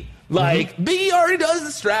Big E. Like, Big E already does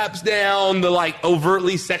the straps down, the like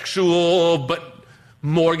overtly sexual but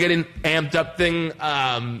more getting amped up thing.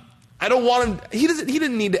 I don't want him. He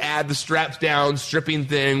didn't need to add the straps down stripping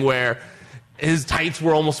thing where his tights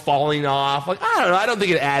were almost falling off. Like, I don't know. I don't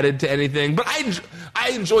think it added to anything. But I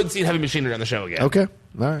enjoyed seeing Heavy Machinery on the show again. Okay.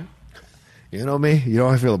 All right. You know me. You know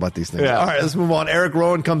how I feel about these things. Yeah. All right, let's move on. Eric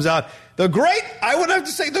Rowan comes out. The great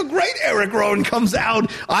Eric Rowan comes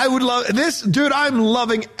out. I would love this. Dude, I'm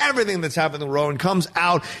loving everything that's happening. Rowan comes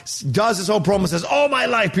out, does this whole promo, says, all my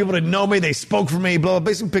life, people didn't know me. They spoke for me, blah, blah,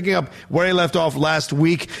 basically picking up where he left off last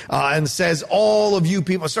week, and says, all of you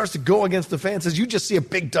people, starts to go against the fans, says, you just see a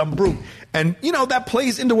big dumb brute. And, that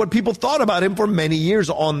plays into what people thought about him for many years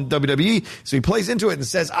on WWE. So he plays into it and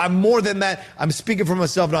says, I'm more than that. I'm speaking for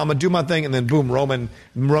myself now. I'm going to do my thing. And then boom,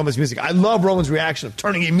 Roman's music. I love Roman's reaction of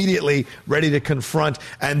turning immediately, ready to confront,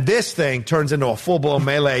 and this thing turns into a full-blown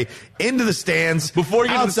melee into the stands. Before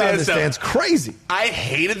you outside the stands, crazy. I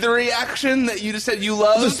hated the reaction that you just said you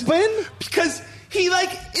loved. The spin? Because he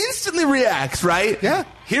instantly reacts, right? Yeah.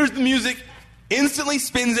 Here's the music, instantly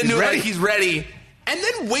spins into it like he's ready, and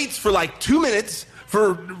then waits for 2 minutes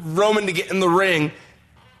for Roman to get in the ring.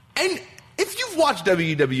 And if you've watched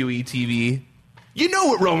WWE TV, you know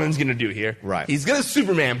what Roman's going to do here. Right. He's going to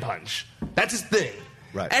Superman punch. That's his thing.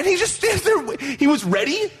 Right. And he just stands there. He was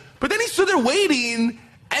ready, but then he stood there waiting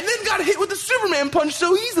and then got hit with the Superman punch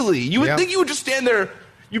so easily. You would think you would just stand there.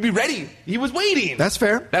 You'd be ready. He was waiting. That's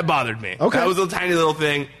fair. That bothered me. Okay. That was a tiny little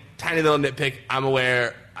thing, tiny little nitpick. I'm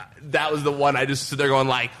aware. That was the one I just stood there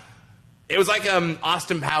going it was like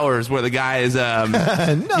Austin Powers where the guy is, no.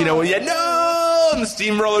 No, and the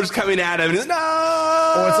steamroller's coming at him. And he's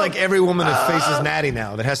no. Or it's like every woman that faces Natty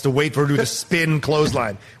now that has to wait for her to do the spin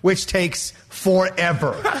clothesline, which takes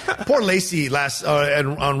forever. Poor Lacey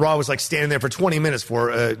on Raw was standing there for 20 minutes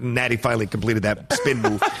before Natty finally completed that spin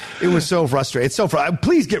move. It was so frustrating. It's so frustrating.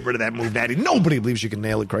 Please get rid of that move, Natty. Nobody believes you can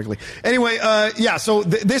nail it correctly. Anyway, so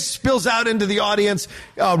this spills out into the audience.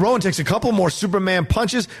 Rowan takes a couple more Superman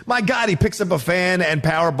punches. My God, he picks up a fan and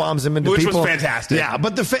power bombs him into people. Which was fantastic. Yeah,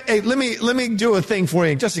 but let me do a thing for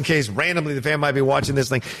you, just in case randomly the fan might be watching this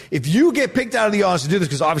thing. If you get picked out of the audience to do this,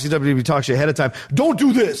 because obviously WWE talks to you ahead of time, don't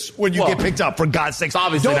do this when you get picked up, for God's sakes. It's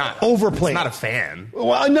obviously don't not. overplay. It's not a fan.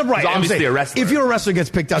 Well, no, right. He's obviously a wrestler. If you're a wrestler who gets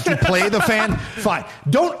picked out to play the fan, fine.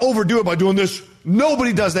 Don't overdo it by doing this.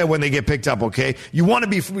 Nobody does that when they get picked up, okay? You want to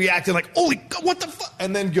be reacting like, holy God, what the fuck?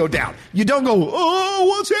 And then go down. You don't go, oh,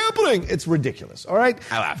 what's happening? It's ridiculous, all right?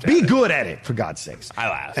 I laughed at Be it. good at it, for God's sakes. I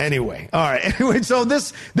laughed. Anyway, all right. Anyway, so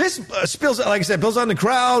this spills, like I said, spills on the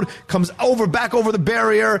crowd, comes back over the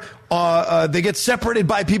barrier. They get separated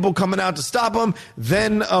by people coming out to stop him.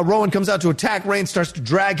 Then Rowan comes out to attack Reigns, starts to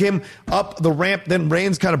drag him up the ramp. Then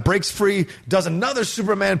Reigns kind of breaks free, does another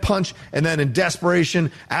Superman punch, and then in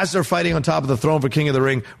desperation, as they're fighting on top of the throne for King of the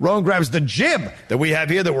Ring, Rowan grabs the jib that we have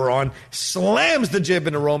here that we're on, slams the jib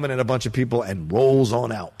into Roman and a bunch of people, and rolls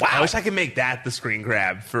on out. Wow. I wish I could make that the screen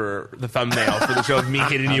grab for the thumbnail for the show of me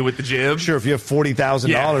hitting you with the jib. Sure, if you have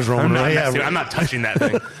 $40,000, Roman. I'm not touching that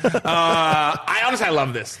thing. I honestly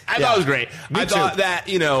love this. I thought it was great. I thought that,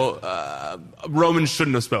 Roman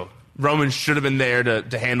shouldn't have spoke. Roman should have been there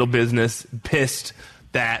to handle business. Pissed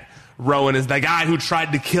that Rowan is the guy who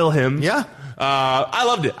tried to kill him. Yeah. I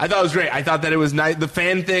loved it. I thought it was great. I thought that it was nice. The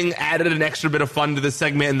fan thing added an extra bit of fun to this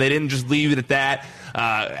segment, and they didn't just leave it at that.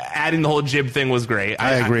 Adding the whole jib thing was great.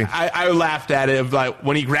 I agree. I laughed at it.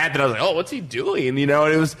 When he grabbed it, I was like, oh, what's he doing? And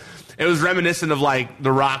it was reminiscent of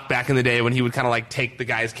The Rock back in the day when he would kind of take the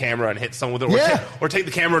guy's camera and hit someone with it, or take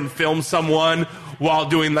the camera and film someone while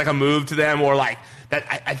doing a move to them, or that.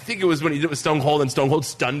 I think it was when he did it with Stone Cold, and Stone Cold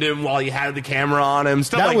stunned him while he had the camera on him.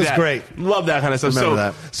 Stuff like that. That was great. Love that kind of stuff. Remember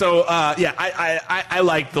that. So I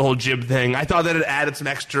liked the whole jib thing. I thought that it added some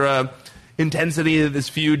extra intensity that this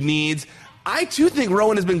feud needs. I too think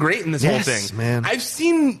Rowan has been great in this whole thing. Man. I've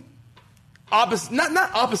seen opposite, not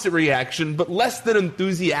opposite reaction, but less than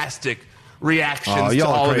enthusiastic reactions to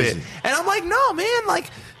all of it. And I'm like, no, man, like,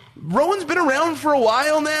 Rowan's been around for a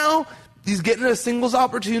while now. He's getting a singles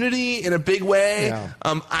opportunity in a big way. Yeah.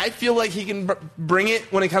 I feel like he can bring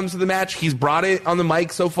it when it comes to the match. He's brought it on the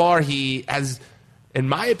mic so far. He has, in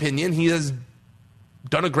my opinion, he has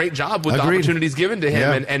done a great job with the opportunities given to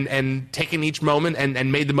him and taken each moment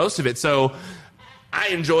and made the most of it. So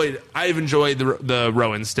I've enjoyed the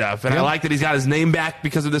Rowan stuff, and I like that he's got his name back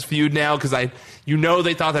because of this feud now. Because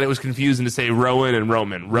they thought that it was confusing to say Rowan and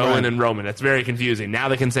Roman, and Roman. It's very confusing. Now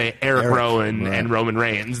they can say Eric Rowan and Roman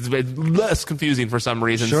Reigns. It's less confusing for some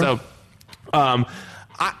reason. Sure. So,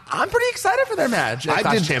 I'm pretty excited for their match at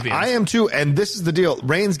Clash of Champions. I am too, and this is the deal.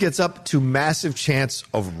 Reigns gets up to massive chants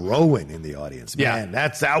of Rowan in the audience. Man,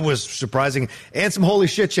 that was surprising. And some holy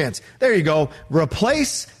shit chants. There you go.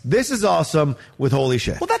 Replace "this is awesome" with "holy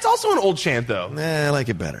shit." Well, that's also an old chant, though. I like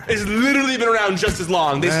it better. It's literally been around just as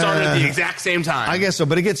long. They started at the exact same time. I guess so,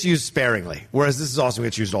 but it gets used sparingly, whereas "this is awesome"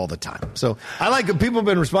 gets used all the time. So I like it. People have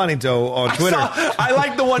been responding to on Twitter. I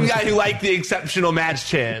like the one guy who liked the exceptional match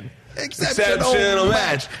chant. Exceptional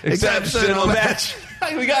match. We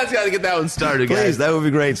got to get that one started, guys. Please, that would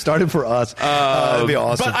be great. Started for us. That'd be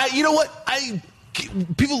awesome. But you know what?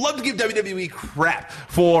 People love to give WWE crap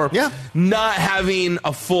for not having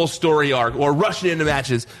a full story arc or rushing into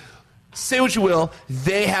matches. Say what you will,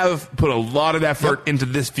 they have put a lot of effort into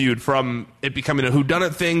this feud, from it becoming a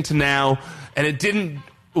whodunit thing to now, and it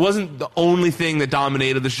wasn't the only thing that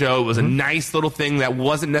dominated the show. It was a nice little thing that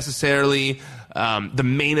wasn't necessarily the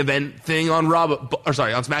main event thing on Raw, on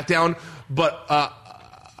SmackDown, but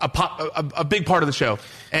a big part of the show.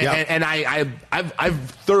 And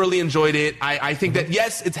I've thoroughly enjoyed it. I think that,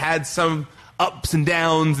 yes, it's had some ups and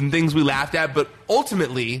downs and things we laughed at, but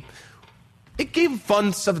ultimately it gave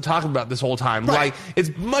fun stuff to talk about this whole time. Right. Like,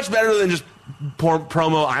 it's much better than just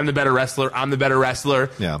promo, I'm the better wrestler.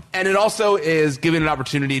 Yeah. And it also is giving an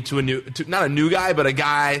opportunity to not a new guy, but a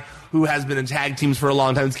guy who has been in tag teams for a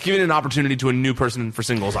long time. It's giving an opportunity to a new person for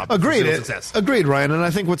singles success. Agreed, Ryan. And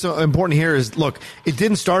I think what's important here is, look, it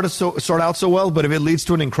didn't start out so well, but if it leads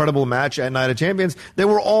to an incredible match at Night of Champions, then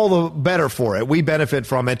we're all the better for it. We benefit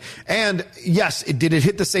from it. And yes, did it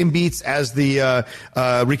hit the same beats as the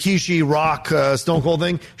Rikishi, Rock, Stone Cold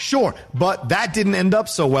thing? Sure. But that didn't end up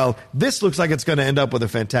so well. This looks like it's going to end up with a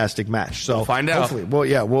fantastic match. So we'll find out. Hopefully. Well,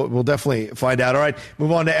 yeah, we'll definitely find out. All right,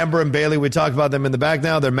 move on to Ember and Bayley. We talked about them in the back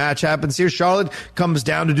now. Their match happens here. Charlotte comes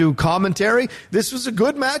down to do commentary. This was a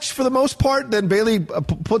good match for the most part. Then Bayley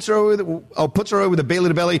puts her away with a Bayley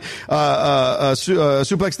to belly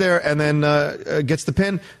suplex there, and then gets the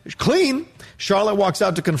pin clean. Charlotte walks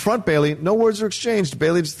out to confront Bayley. No words are exchanged.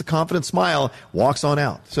 Bayley, just the confident smile, walks on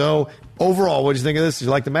out. So overall, what do you think of this? Did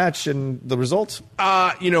you like the match and the results?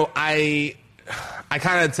 I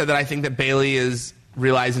kind of said that I think that Bayley is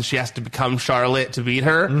realizing she has to become Charlotte to beat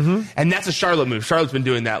her. And that's a Charlotte move. Charlotte's been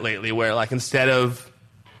doing that lately, where, like, instead of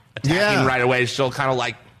attacking right away, she'll kind of,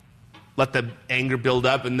 like, let the anger build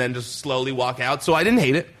up and then just slowly walk out. So I didn't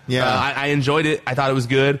hate it. I enjoyed it. I thought it was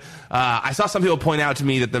good. I saw some people point out to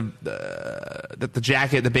me that the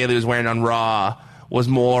jacket that Bayley was wearing on Raw was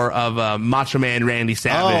more of a Macho Man Randy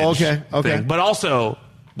Savage thing, but also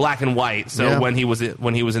black and white. So when he was in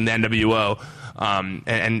the NWO,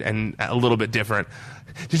 and a little bit different.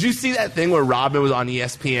 Did you see that thing where Robin was on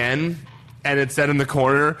ESPN and it said in the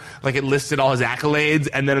corner, like, it listed all his accolades,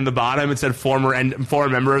 and then in the bottom it said former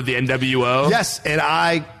member of the NWO? Yes, and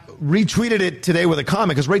I retweeted it today with a comment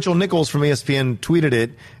because Rachel Nichols from ESPN tweeted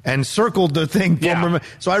it and circled the thing.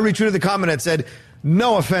 So I retweeted the comment and said,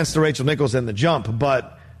 no offense to Rachel Nichols and the Jump,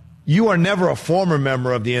 but you are never a former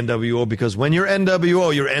member of the NWO, because when you're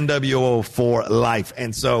NWO, you're NWO for life.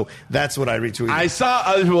 And so that's what I retweeted. I saw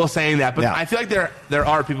other people saying that, but I feel like there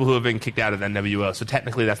are people who have been kicked out of the NWO, so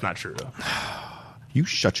technically that's not true. You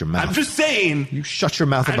shut your mouth. I'm just saying. You shut your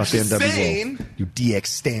mouth about the NWO. Saying. You DX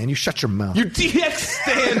stan. You shut your mouth. You DX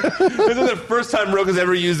stan. This is the first time Rook has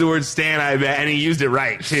ever used the word stan, I bet, and he used it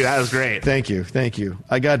right, too. That was great. Thank you.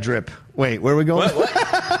 I got drip. Wait, where are we going?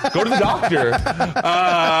 What? Go to the doctor.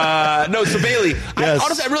 No, so Bayley. Yes.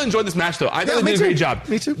 Honestly, I really enjoyed this match, though. I thought they did a great job.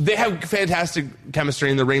 Me too. They have fantastic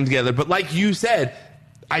chemistry in the ring together. But like you said,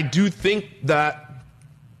 I do think that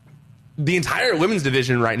the entire women's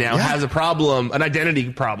division right now has a problem, an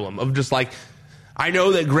identity problem of just like, I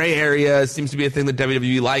know that gray area seems to be a thing that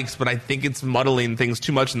WWE likes, but I think it's muddling things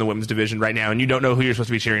too much in the women's division right now, and you don't know who you're supposed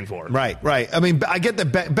to be cheering for. Right. I mean, I get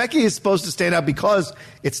that Becky is supposed to stand out because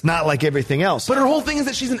it's not like everything else. But her whole thing is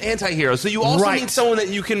that she's an anti-hero, so you also need someone that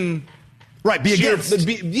you can Right, be against. There's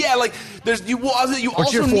you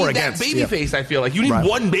also need that baby face. I feel like you need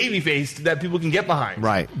one baby face that people can get behind.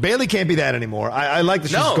 Right, Bayley can't be that anymore. I like that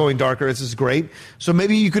she's going darker. This is great. So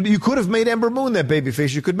maybe you could have made Ember Moon that baby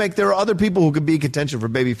face. You could make there are other people who could be in contention for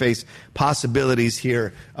baby face possibilities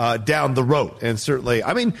here down the road. And certainly,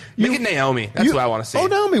 I mean, make it Naomi. That's what I want to see. Oh,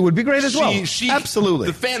 Naomi would be great as well. Absolutely,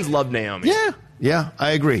 the fans love Naomi. Yeah,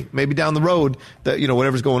 I agree. Maybe down the road, that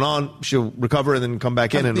whatever's going on, she'll recover and then come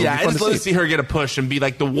back in. And I just love to see her get a push and be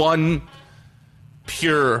like the one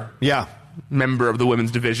pure member of the women's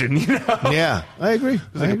division. Yeah, I agree.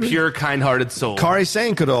 A pure, kind-hearted soul. Kairi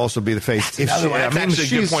Sane could also be the face. That's actually a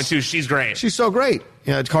good point too. She's great. She's so great.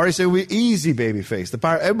 Kairi Sane would be easy baby face.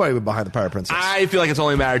 Everybody would be behind the Pirate Princess. I feel like it's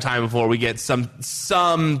only a matter of time before we get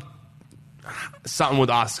something with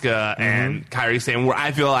Asuka and Kairi Sane, where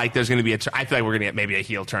I feel like there's going to be I feel like we're going to get maybe a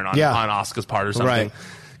heel turn on Asuka's part or something,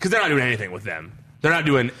 because they're not doing anything with them. And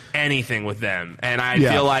I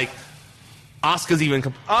feel like Asuka's even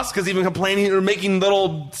complaining or making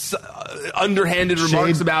little underhanded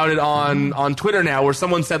remarks about it on Twitter now, where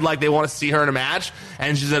someone said like they want to see her in a match,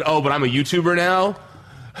 and she said, "Oh, but I'm a YouTuber now."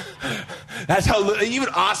 That's how even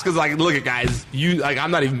Asuka's like, "Look at guys, I'm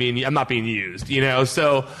not being used,"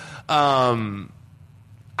 So.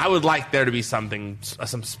 I would like there to be some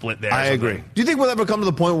split there. I agree. Do you think we'll ever come to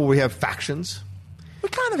the point where we have factions? We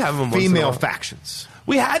kind of have them. Female factions.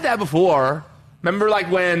 We had that before. Remember, like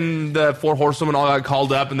when the Four Horsewomen all got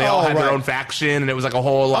called up and they all had their own faction, and it was like a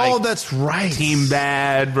whole that's right. Team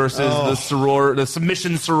Bad versus the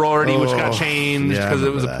submission sorority, which got changed because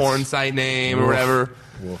it was a porn site name or whatever.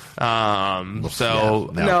 No, I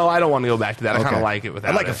don't want to go back to that. I kind of like it without.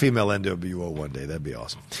 I'd like a female NWO one day. That'd be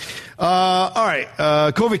awesome. All right,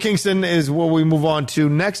 Kofi Kingston is what we move on to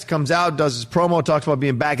next. Comes out, does his promo, talks about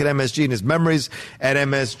being back at MSG and his memories at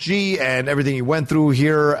MSG and everything he went through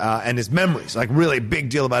here and his memories. Like really big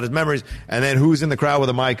deal about his memories. And then who's in the crowd with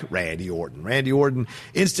a mic? Randy Orton. Randy Orton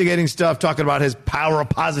instigating stuff, talking about his power of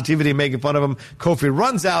positivity, making fun of him. Kofi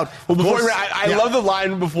runs out. Well, I love the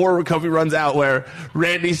line before Kofi runs out where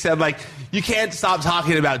Randy said, like, you can't stop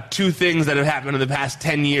talking about two things that have happened in the past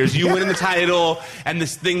 10 years. You winning the title and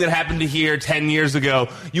this thing that happened to here 10 years ago.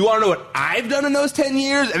 You want to know what I've done in those 10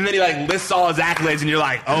 years? And then he, like, lists all his accolades, and you're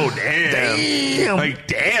like, oh, damn. Like,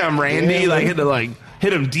 damn, Randy.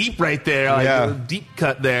 Hit him deep right there, deep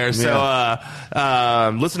cut there. So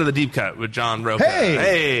listen to the deep cut with John Roca.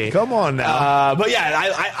 Hey, come on now. But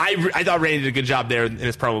yeah, I thought Randy did a good job there in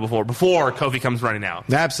his promo before Kofi comes running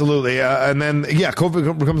out. Absolutely, and then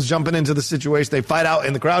Kofi comes jumping into the situation. They fight out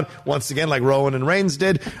in the crowd once again, like Rowan and Reigns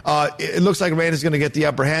did. It looks like Randy's going to get the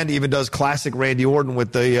upper hand. He even does classic Randy Orton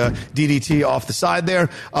with the DDT off the side there.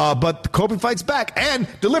 But Kofi fights back and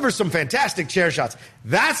delivers some fantastic chair shots.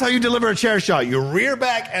 That's how you deliver a chair shot. You rear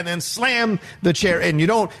back and then slam the chair in. You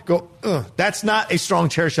don't go, That's not a strong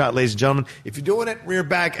chair shot, ladies and gentlemen. If you're doing it rear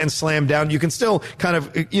back and slam down, you can still kind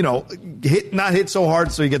of, not hit so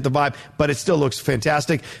hard so you get the vibe, but it still looks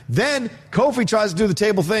fantastic. Then Kofi tries to do the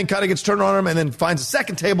table thing, kind of gets turned on him, and then finds a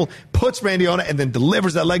second table, puts Randy on it, and then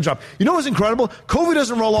delivers that leg drop. You know what's incredible? Kofi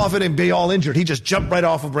doesn't roll off it and be all injured. He just jumped right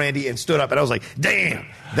off of Randy and stood up, and I was like, damn,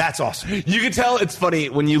 that's awesome. You can tell it's funny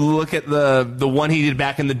when you look at the one he did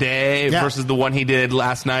back in the day versus the one he did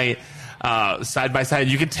last night. Side by side,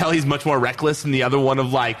 you can tell he's much more reckless than the other one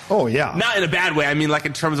of like, not in a bad way. I mean, like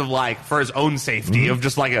in terms of like for his own safety of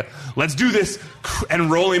just like let's do this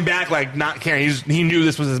and rolling back, like not caring. He knew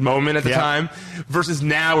this was his moment at the time versus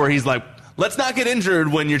now where he's like, let's not get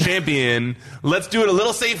injured when you're champion. Let's do it a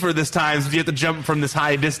little safer this time since you have to jump from this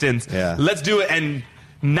high distance. Yeah. Let's do it and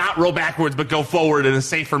not roll backwards, but go forward in a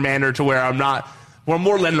safer manner to where I'm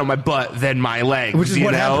more landing on my butt than my legs. Which is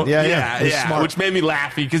what happened. Yeah. Which made me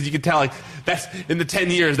laugh because you could tell like that's in the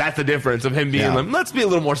 10 years. That's the difference of him being like, let's be a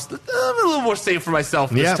little more safe for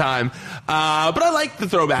myself this time. But I like the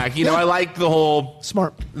throwback. I like the whole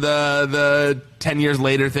smart the 10 years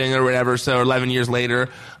later thing or whatever. So 11 years later,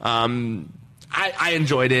 I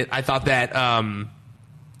enjoyed it. I thought that.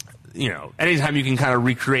 Anytime you can kind of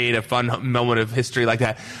recreate a fun moment of history like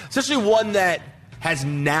that, especially one that has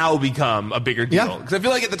now become a bigger deal. Because I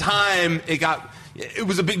feel like at the time it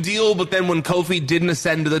was a big deal, but then when Kofi didn't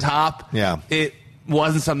ascend to the top, it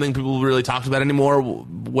wasn't something people really talked about anymore,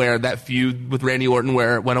 where that feud with Randy Orton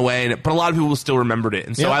where it went away, but a lot of people still remembered it.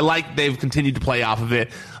 And so I like they've continued to play off of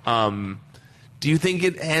it. Do you think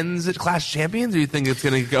it ends at Clash of Champions, or do you think it's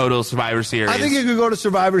going to go to Survivor Series? I think it could go to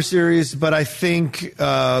Survivor Series, but I think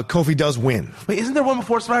Kofi does win. Wait, isn't there one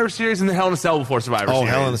before Survivor Series and then Hell in a Cell before Survivor Series? Oh,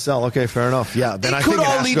 Hell in a Cell. Okay, fair enough. Yeah, then I think it could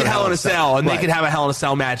all lead to Hell in a Cell, and they could have a Hell in a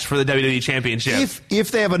Cell match for the WWE Championship. If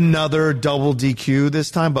they have another double DQ this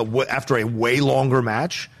time, but after a way longer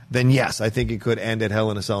match, then yes, I think it could end at Hell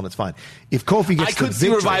in a Cell, and it's fine. If Kofi gets I could see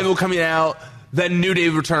Revival coming out, then New Day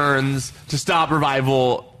returns to stop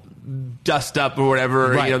Revival, dust up or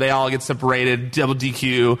whatever. Right. You know, they all get separated, double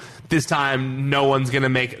DQ. This time, no one's going to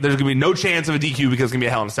make. There's going to be no chance of a DQ because it's going to be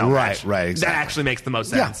a Hell in a Cell match. Right, exactly. That actually makes the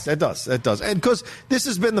most sense. Yeah, it does. It does. And because this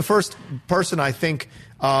has been the first person, I think,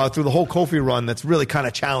 through the whole Kofi run that's really kind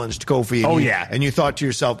of challenged Kofi. And and you thought to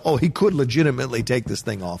yourself, oh, he could legitimately take this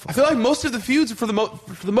thing off. I feel like most of the feuds, for the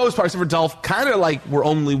most part, except for Dolph, kind of like were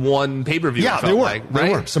only one pay-per-view. Yeah, they were. Like,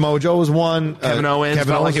 they were. Samoa Joe was one. Kevin Owens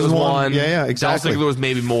felt like it was one. Yeah, exactly. Dolph Ziggler was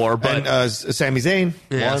maybe more. But and Sami Zayn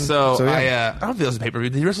yeah, won. So yeah. I don't think it was a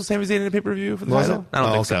pay-per-view. Did he wrestle Sami Zayn in a pay-per-view for the title? I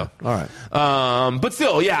don't think so. All right. But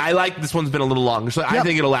still, yeah, I like this one's been a little longer. So I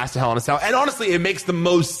think it'll last a Hell in a Cell. And honestly, it makes the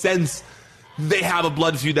most sense. They have a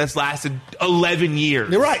blood feud that's lasted 11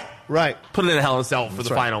 years. You're right. Right. Put it in a Hell in a Cell for the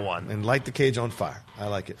final one. And light the cage on fire. I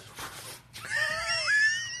like it.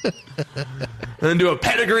 And then do a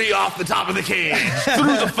pedigree off the top of the cage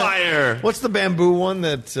through the fire. What's the bamboo one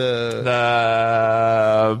that the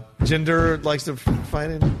Jinder likes to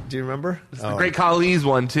fight in? Do you remember? It's the Great Khali's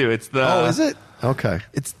one too. It's the is it? Okay.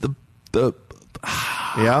 It's the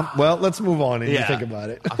yeah. Well, let's move on and you think about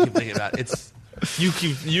it. I'll keep thinking about it. It's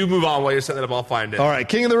you move on while you're setting it up. I'll find it. All right,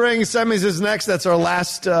 King of the Ring semis is next. That's our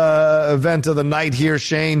last event of the night here.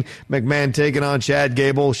 Shane McMahon taking on Chad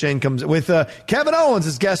Gable. Shane comes with Kevin Owens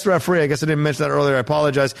as guest referee. I guess I didn't mention that earlier. I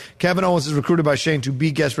apologize. Kevin Owens is recruited by Shane to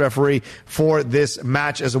be guest referee for this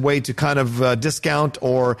match as a way to kind of discount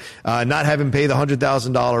or not have him pay the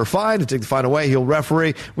 $100,000 fine to take the fine away. He'll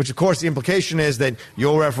referee, which of course the implication is that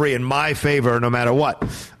you'll referee in my favor no matter what.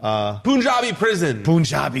 Punjabi prison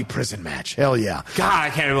match. Hell yeah. God, I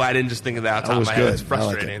can't believe I didn't just think of that. That was good. It's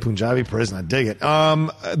frustrating. I like it. Punjabi prison, I dig it.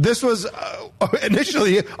 This was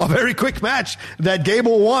initially a very quick match that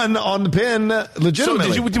Gable won on the pin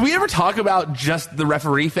legitimately. So did we ever talk about just the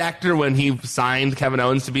referee factor when he signed Kevin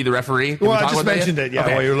Owens to be the referee? Well, I just mentioned it,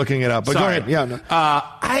 while you were looking it up. But sorry. Go ahead. Yeah, no.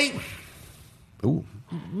 I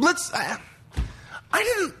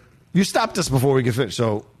didn't. You stopped us before we could finish.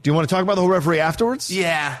 So, do you want to talk about the whole referee afterwards?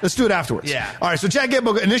 Yeah. Let's do it afterwards. Yeah. All right, so Chad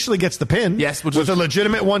Gable initially gets the pin. Yes, which was a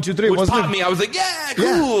legitimate 1, 2, 3. Which popped me. I was like, yeah,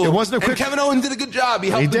 cool. Yeah, it wasn't a quick. And Kevin Owens did a good job. He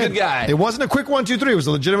helped the good guy. It wasn't a quick 1, 2, 3. It was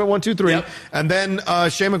a legitimate 1, 2, 3. Yep. And then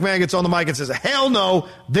Shane McMahon gets on the mic and says, hell no,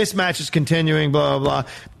 this match is continuing, blah, blah,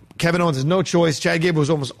 blah. Kevin Owens has no choice. Chad Gable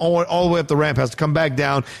was almost all the way up the ramp, has to come back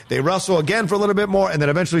down. They wrestle again for a little bit more, and then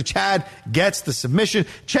eventually Chad gets the submission.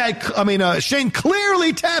 Shane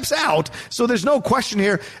clearly taps out, so there's no question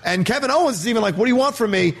here. And Kevin Owens is even like, what do you want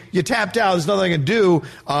from me? You tapped out. There's nothing I can do.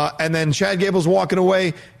 And then Chad Gable's walking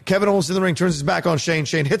away. Kevin Owens in the ring, turns his back on Shane.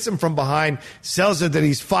 Shane hits him from behind, sells it that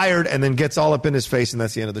he's fired, and then gets all up in his face, and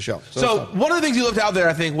that's the end of the show. So one of the things you left out there,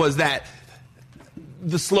 I think, was that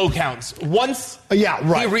the slow counts. Once he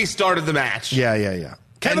restarted the match. Yeah.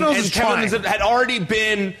 Kevin Owens had already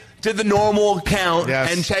did the normal count,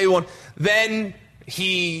 and Chad won. Then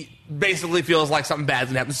he basically feels like something bad's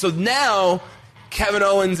going to happen. So now Kevin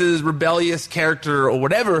Owens' rebellious character or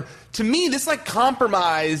whatever, to me, this like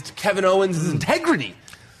compromised Kevin Owens' integrity.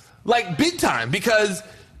 Like big time, because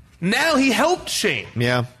now he helped Shane.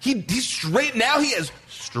 Yeah. He has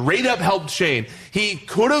straight up helped Shane. He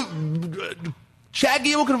could have... Chad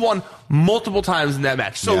Gable could have won multiple times in that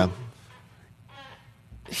match. So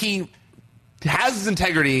he has his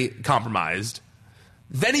integrity compromised.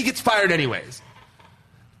 Then he gets fired anyways.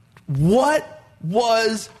 What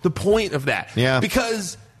was the point of that? Yeah.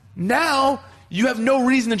 Because now you have no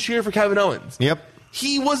reason to cheer for Kevin Owens. Yep.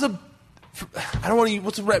 He was a... I don't want to use...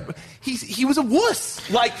 What's a red... He was a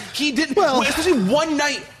wuss. Like, he didn't... especially one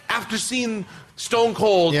night after seeing Stone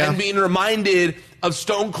Cold and being reminded of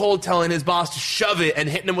Stone Cold telling his boss to shove it and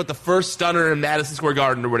hitting him with the first stunner in Madison Square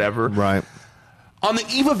Garden or whatever. Right. On the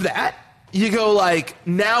eve of that, you go like,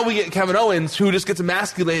 now we get Kevin Owens, who just gets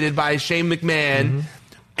emasculated by Shane McMahon,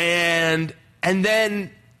 and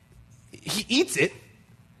then he eats it,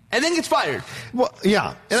 and then gets fired. Well,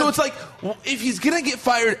 yeah. So it's like, if he's going to get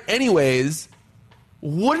fired anyways,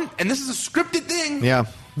 and this is a scripted thing,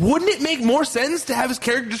 wouldn't it make more sense to have his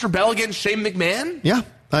character just rebel against Shane McMahon? Yeah.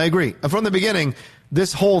 I agree. From the beginning,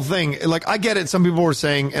 this whole thing, like, I get it. Some people were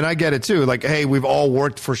saying, and I get it too, like, hey, we've all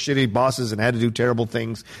worked for shitty bosses and had to do terrible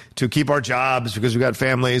things to keep our jobs because we got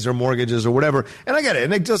families or mortgages or whatever. And I get it.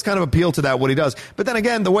 And it does kind of appeal to that, what he does. But then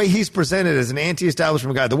again, the way he's presented as an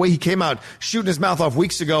anti-establishment guy, the way he came out shooting his mouth off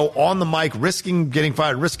weeks ago on the mic, risking getting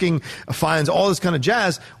fired, risking fines, all this kind of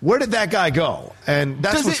jazz, where did that guy go? And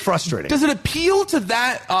that's what's frustrating. Does it appeal to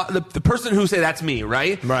that, the person who say that's me,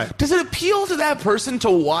 right? Right. Does it appeal to that person to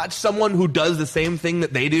watch someone who does the same thing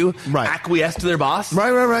that they do, right, acquiesce to their boss?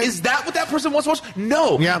 Right. Is that what that person wants to watch?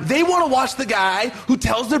 No. Yeah. They want to watch the guy who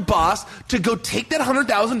tells their boss to go take that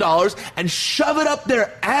 $100,000 and shove it up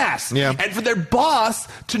their ass. Yeah. And for their boss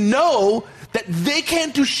to know that they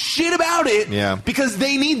can't do shit about it because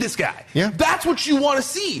they need this guy. Yeah. That's what you want to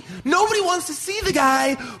see. Nobody wants to see the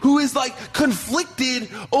guy who is like conflicted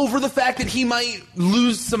over the fact that he might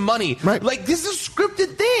lose some money. Right. Like, this is a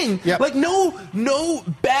scripted thing. Yep. Like, no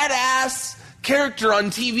badass character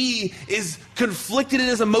on TV is conflicted in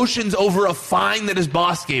his emotions over a fine that his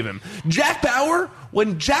boss gave him. Jack Bauer,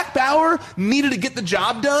 when Jack Bauer needed to get the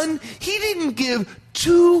job done, he didn't give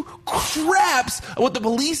two craps what the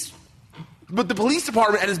police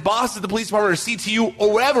department and his boss at the police department or CTU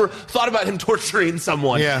or whatever thought about him torturing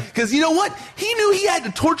someone. Yeah. Because you know what? He knew he had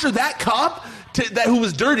to torture that cop who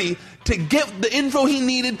was dirty to get the info he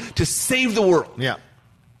needed to save the world. Yeah.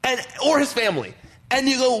 Or his family. And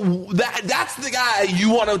you go, that's the guy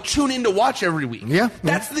you want to tune in to watch every week. Yeah.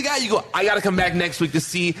 That's the guy you go, I got to come back next week to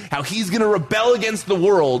see how he's going to rebel against the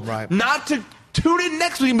world. Right. Not to tune in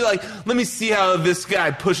next week and be like, let me see how this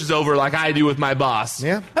guy pushes over like I do with my boss.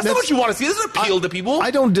 Yeah. That's not what you want to see. This doesn't appeal to people.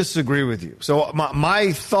 I don't disagree with you. So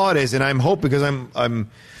my thought is, and I'm hoping, because I'm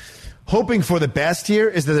hoping for the best here,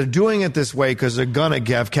 is that they're doing it this way because they're going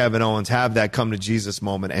to have Kevin Owens have that come to Jesus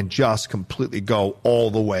moment and just completely go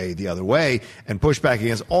all the way the other way and push back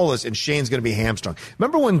against all this, and Shane's going to be hamstrung.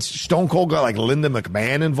 Remember when Stone Cold got like Linda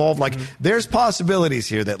McMahon involved? Like, there's possibilities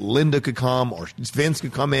here that Linda could come or Vince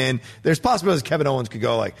could come in. There's possibilities Kevin Owens could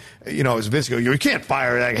go like, as Vince go, you can't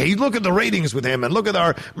fire that. Hey, look at the ratings with him and look at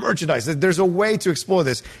our merchandise. There's a way to explore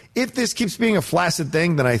this. If this keeps being a flaccid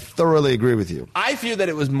thing, then I thoroughly agree with you. I fear that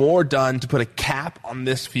it was more done to put a cap on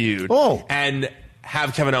this feud and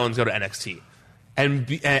have Kevin Owens go to NXT. And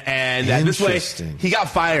this way, he got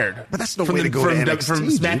fired. But that's no way to go to NXT, from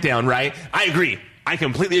SmackDown, right? I agree. I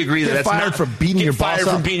completely agree that that's fired for beating your boss up.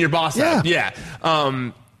 From beating your boss up. Yeah.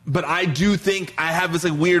 But I do think I have this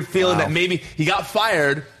like weird feeling that maybe he got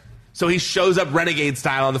fired. So he shows up Renegade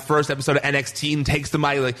style on the first episode of NXT and takes the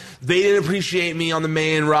mic like, they didn't appreciate me on the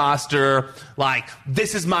main roster. Like,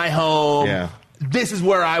 this is my home. Yeah. This is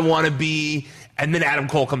where I want to be. And then Adam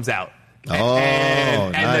Cole comes out.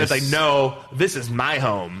 And then it's like, no, this is my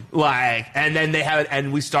home. Like, and then they have it,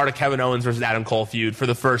 and we start a Kevin Owens versus Adam Cole feud for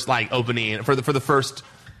the first like opening for the first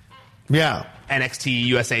NXT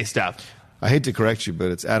USA stuff. I hate to correct you, but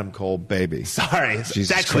it's Adam Cole, baby. Sorry. Jesus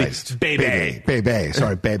actually Christ. Baby. Baby.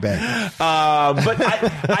 Sorry, baby. But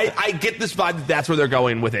I get this vibe that that's where they're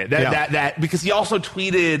going with it. That because he also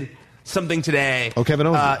tweeted something today. Oh, Kevin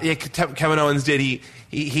Owens. Kevin Owens did.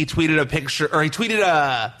 He tweeted a picture, or he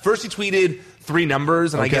tweeted first he tweeted 3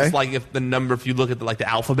 numbers, and I guess like if you look at the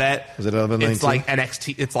alphabet, is it 11, it's 19? like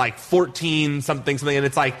NXT, it's like 14 something, and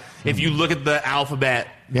it's like if you look at the alphabet,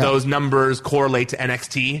 those numbers correlate to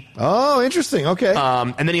NXT. Oh, interesting. Okay.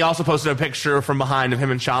 And then he also posted a picture from behind of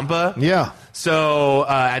him and Ciampa. Yeah. So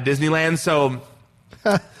at Disneyland, so.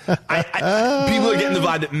 People are getting the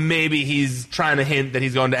vibe that maybe he's trying to hint that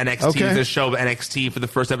he's going to NXT. He's going to show up NXT for the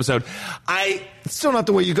first episode. It's still not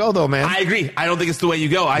the way you go, though, man. I agree. I don't think it's the way you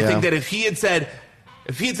go. I think that if he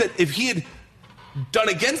had done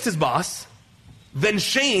against his boss, then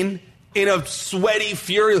Shane, in a sweaty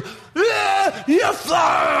fury, you're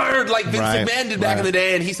fired, like Vince McMahon did back in the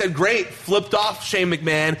day, and he said, great, flipped off Shane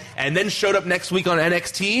McMahon, and then showed up next week on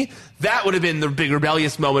NXT, that would have been the big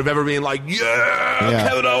rebellious moment of ever being like,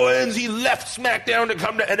 Kevin Owens, he left SmackDown to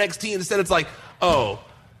come to NXT. Instead, it's like,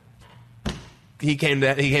 he came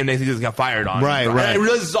next, he just got fired on. Right. I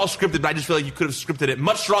realize this is all scripted, but I just feel like you could have scripted it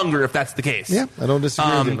much stronger if that's the case. Yeah, I don't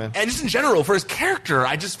disagree with you, man. And just in general, for his character,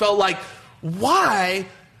 I just felt like, why,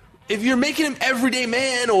 if you're making him everyday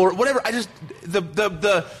man or whatever, I just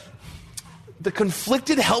the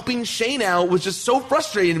conflicted helping Shane out was just so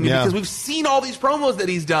frustrating to me because we've seen all these promos that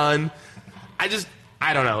he's done. I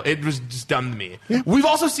don't know. It was just dumb to me. Yeah. We've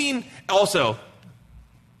also seen, I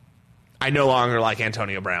no longer like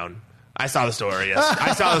Antonio Brown. I saw the story, yes.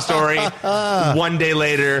 I saw the story one day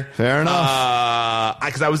later. Fair enough.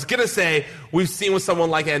 Because I was going to say, we've seen with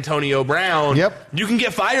someone like Antonio Brown, you can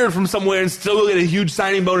get fired from somewhere and still get a huge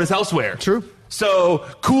signing bonus elsewhere. True. So,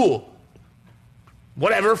 cool.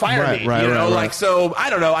 whatever, fire me. Like, so I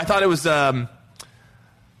don't know. I thought it was, I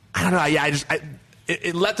don't know. Yeah,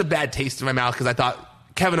 it left a bad taste in my mouth because I thought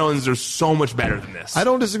Kevin Owens is so much better than this. I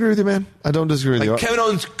don't disagree with you, man. I don't disagree with you. Kevin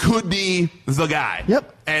Owens could be the guy.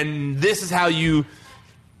 Yep. And this is how you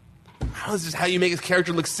make his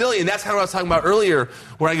character look silly. And that's kind of what I was talking about earlier,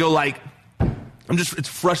 where I go like, it's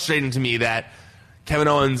frustrating to me that Kevin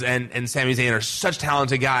Owens and Sami Zayn are such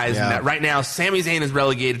talented guys, and that right now Sami Zayn is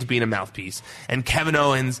relegated to being a mouthpiece, and Kevin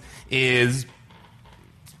Owens is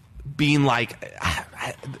being like...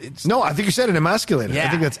 No, I think you said it, emasculated. Yeah. I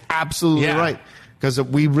think that's absolutely right. Because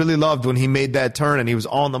we really loved when he made that turn and he was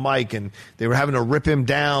on the mic and they were having to rip him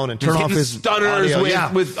down and turn off his stunners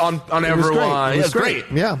on everyone. It was great.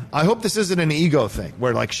 Yeah. I hope this isn't an ego thing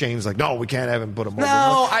where like Shane's like, no, we can't have him put him over.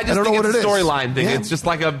 No, I just think it's a storyline thing. Yeah. It's just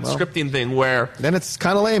like a scripting thing where... Then it's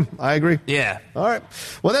kind of lame. I agree. Yeah. All right.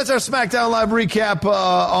 Well, that's our SmackDown Live recap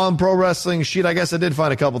on Pro Wrestling Sheet. I guess I did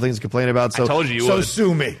find a couple things to complain about. So, I told you would. So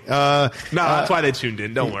sue me. No, that's why they tuned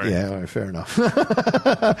in. Don't worry. Yeah, all right, fair enough.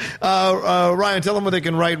 Ryan, tell them where they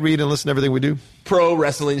can write, read, and listen to everything we do.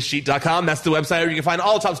 ProWrestlingSheet.com. That's the website where you can find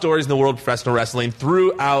all the top stories in the world of professional wrestling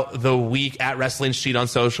throughout the week. At Wrestling Sheet on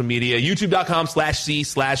social media.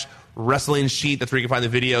 YouTube.com/C/Wrestling Sheet. That's where you can find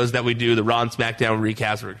the videos that we do, the Raw and SmackDown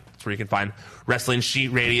recaps. That's where you can find Wrestling Sheet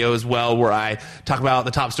Radio as well, where I talk about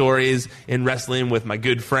the top stories in wrestling with my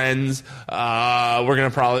good friends.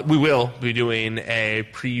 We will be doing a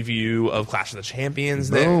preview of Clash of the Champions.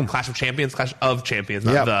 Clash of Champions,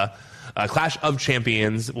 not the Clash of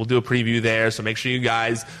Champions. We'll do a preview there, so make sure you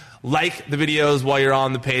guys like the videos while you're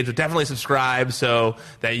on the page, but definitely subscribe so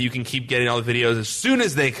that you can keep getting all the videos as soon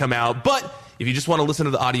as they come out. But if you just want to listen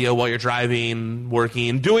to the audio while you're driving,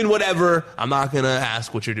 working, doing whatever, I'm not going to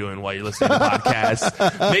ask what you're doing while you're listening to the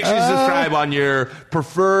podcast. Make sure you subscribe on your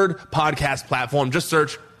preferred podcast platform. Just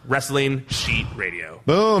search Wrestling Sheet Radio.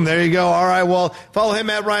 Boom, there you go. All right, well, follow him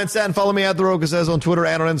at Ryan Satin. Follow me at The Rocha Says on Twitter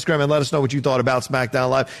and on Instagram, and let us know what you thought about SmackDown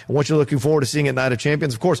Live and what you're looking forward to seeing at Night of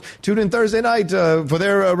Champions. Of course, tune in Thursday night for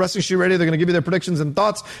their Wrestling Sheet Radio. They're going to give you their predictions and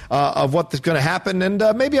thoughts of what's going to happen, and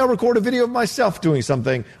maybe I'll record a video of myself doing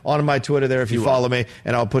something on my Twitter there if you follow me,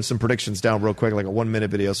 and I'll put some predictions down real quick, like a 1-minute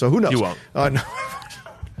video. So who knows? You won't. No.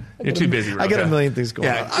 You're too busy, Rocha. I get a million things going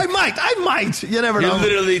on. I might. You never know. You're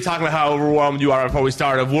literally talking about how overwhelmed you are before we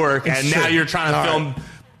started work, and now you're trying to film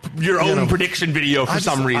your own prediction video for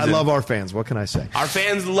some reason. I love our fans. What can I say? Our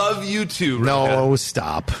fans love you too, Rocha. No,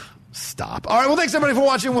 stop. All right, well, thanks everybody for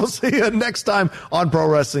watching. We'll see you next time on Pro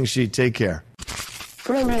Wrestling Sheet. Take care.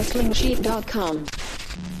 ProWrestlingSheet.com.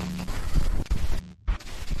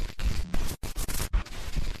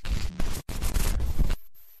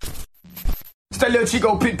 It's that little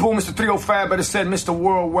Chico Pitbull, Mr. 305, better said Mr.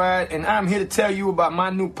 Worldwide, and I'm here to tell you about my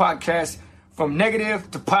new podcast, From Negative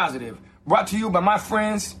to Positive, brought to you by my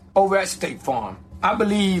friends over at State Farm. I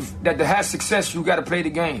believe that to have success, you got to play the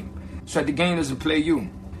game, so that the game doesn't play you.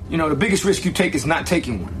 You know, the biggest risk you take is not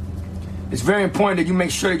taking one. It's very important that you make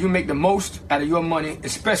sure that you make the most out of your money,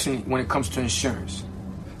 especially when it comes to insurance.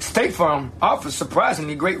 State Farm offers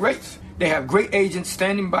surprisingly great rates. They have great agents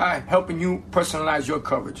standing by helping you personalize your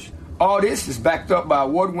coverage. All this is backed up by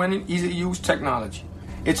award-winning, easy-to-use technology.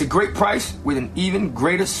 It's a great price with an even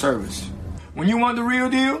greater service. When you want the real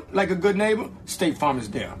deal, like a good neighbor, State Farm is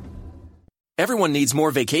there. Everyone needs more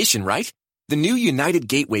vacation, right? The new United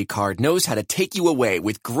Gateway card knows how to take you away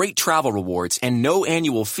with great travel rewards and no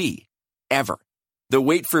annual fee. Ever. The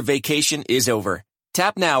wait for vacation is over.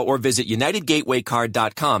 Tap now or visit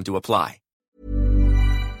UnitedGatewayCard.com to apply.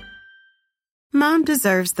 Mom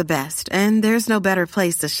deserves the best, and there's no better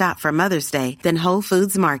place to shop for Mother's Day than Whole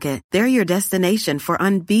Foods Market. They're your destination for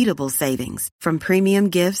unbeatable savings, from premium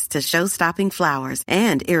gifts to show-stopping flowers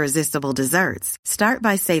and irresistible desserts. Start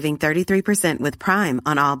by saving 33% with Prime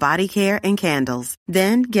on all body care and candles.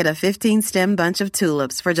 Then get a 15-stem bunch of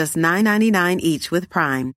tulips for just $9.99 each with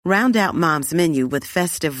Prime. Round out Mom's menu with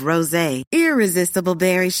festive rosé, irresistible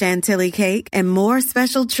berry chantilly cake, and more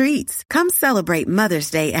special treats. Come celebrate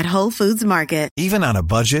Mother's Day at Whole Foods Market. Even on a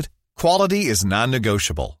budget, quality is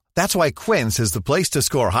non-negotiable. That's why Quince is the place to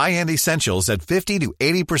score high-end essentials at 50 to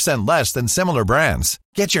 80% less than similar brands.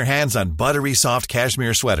 Get your hands on buttery soft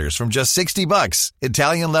cashmere sweaters from just $60,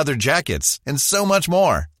 Italian leather jackets, and so much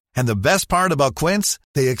more. And the best part about Quince,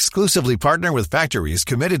 they exclusively partner with factories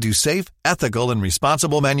committed to safe, ethical, and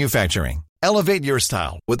responsible manufacturing. Elevate your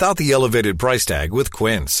style without the elevated price tag with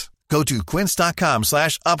Quince. Go to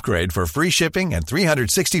quince.com/upgrade for free shipping and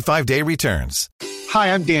 365-day returns.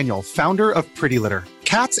 Hi, I'm Daniel, founder of Pretty Litter.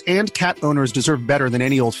 Cats and cat owners deserve better than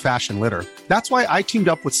any old-fashioned litter. That's why I teamed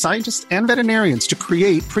up with scientists and veterinarians to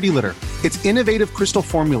create Pretty Litter. Its innovative crystal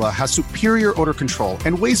formula has superior odor control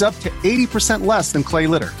and weighs up to 80% less than clay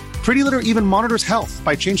litter. Pretty Litter even monitors health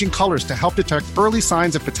by changing colors to help detect early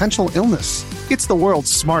signs of potential illness. It's the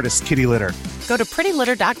world's smartest kitty litter. Go to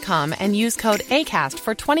prettylitter.com and use code ACAST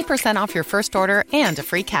for 20% off your first order and a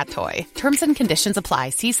free cat toy. Terms and conditions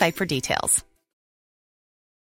apply. See site for details.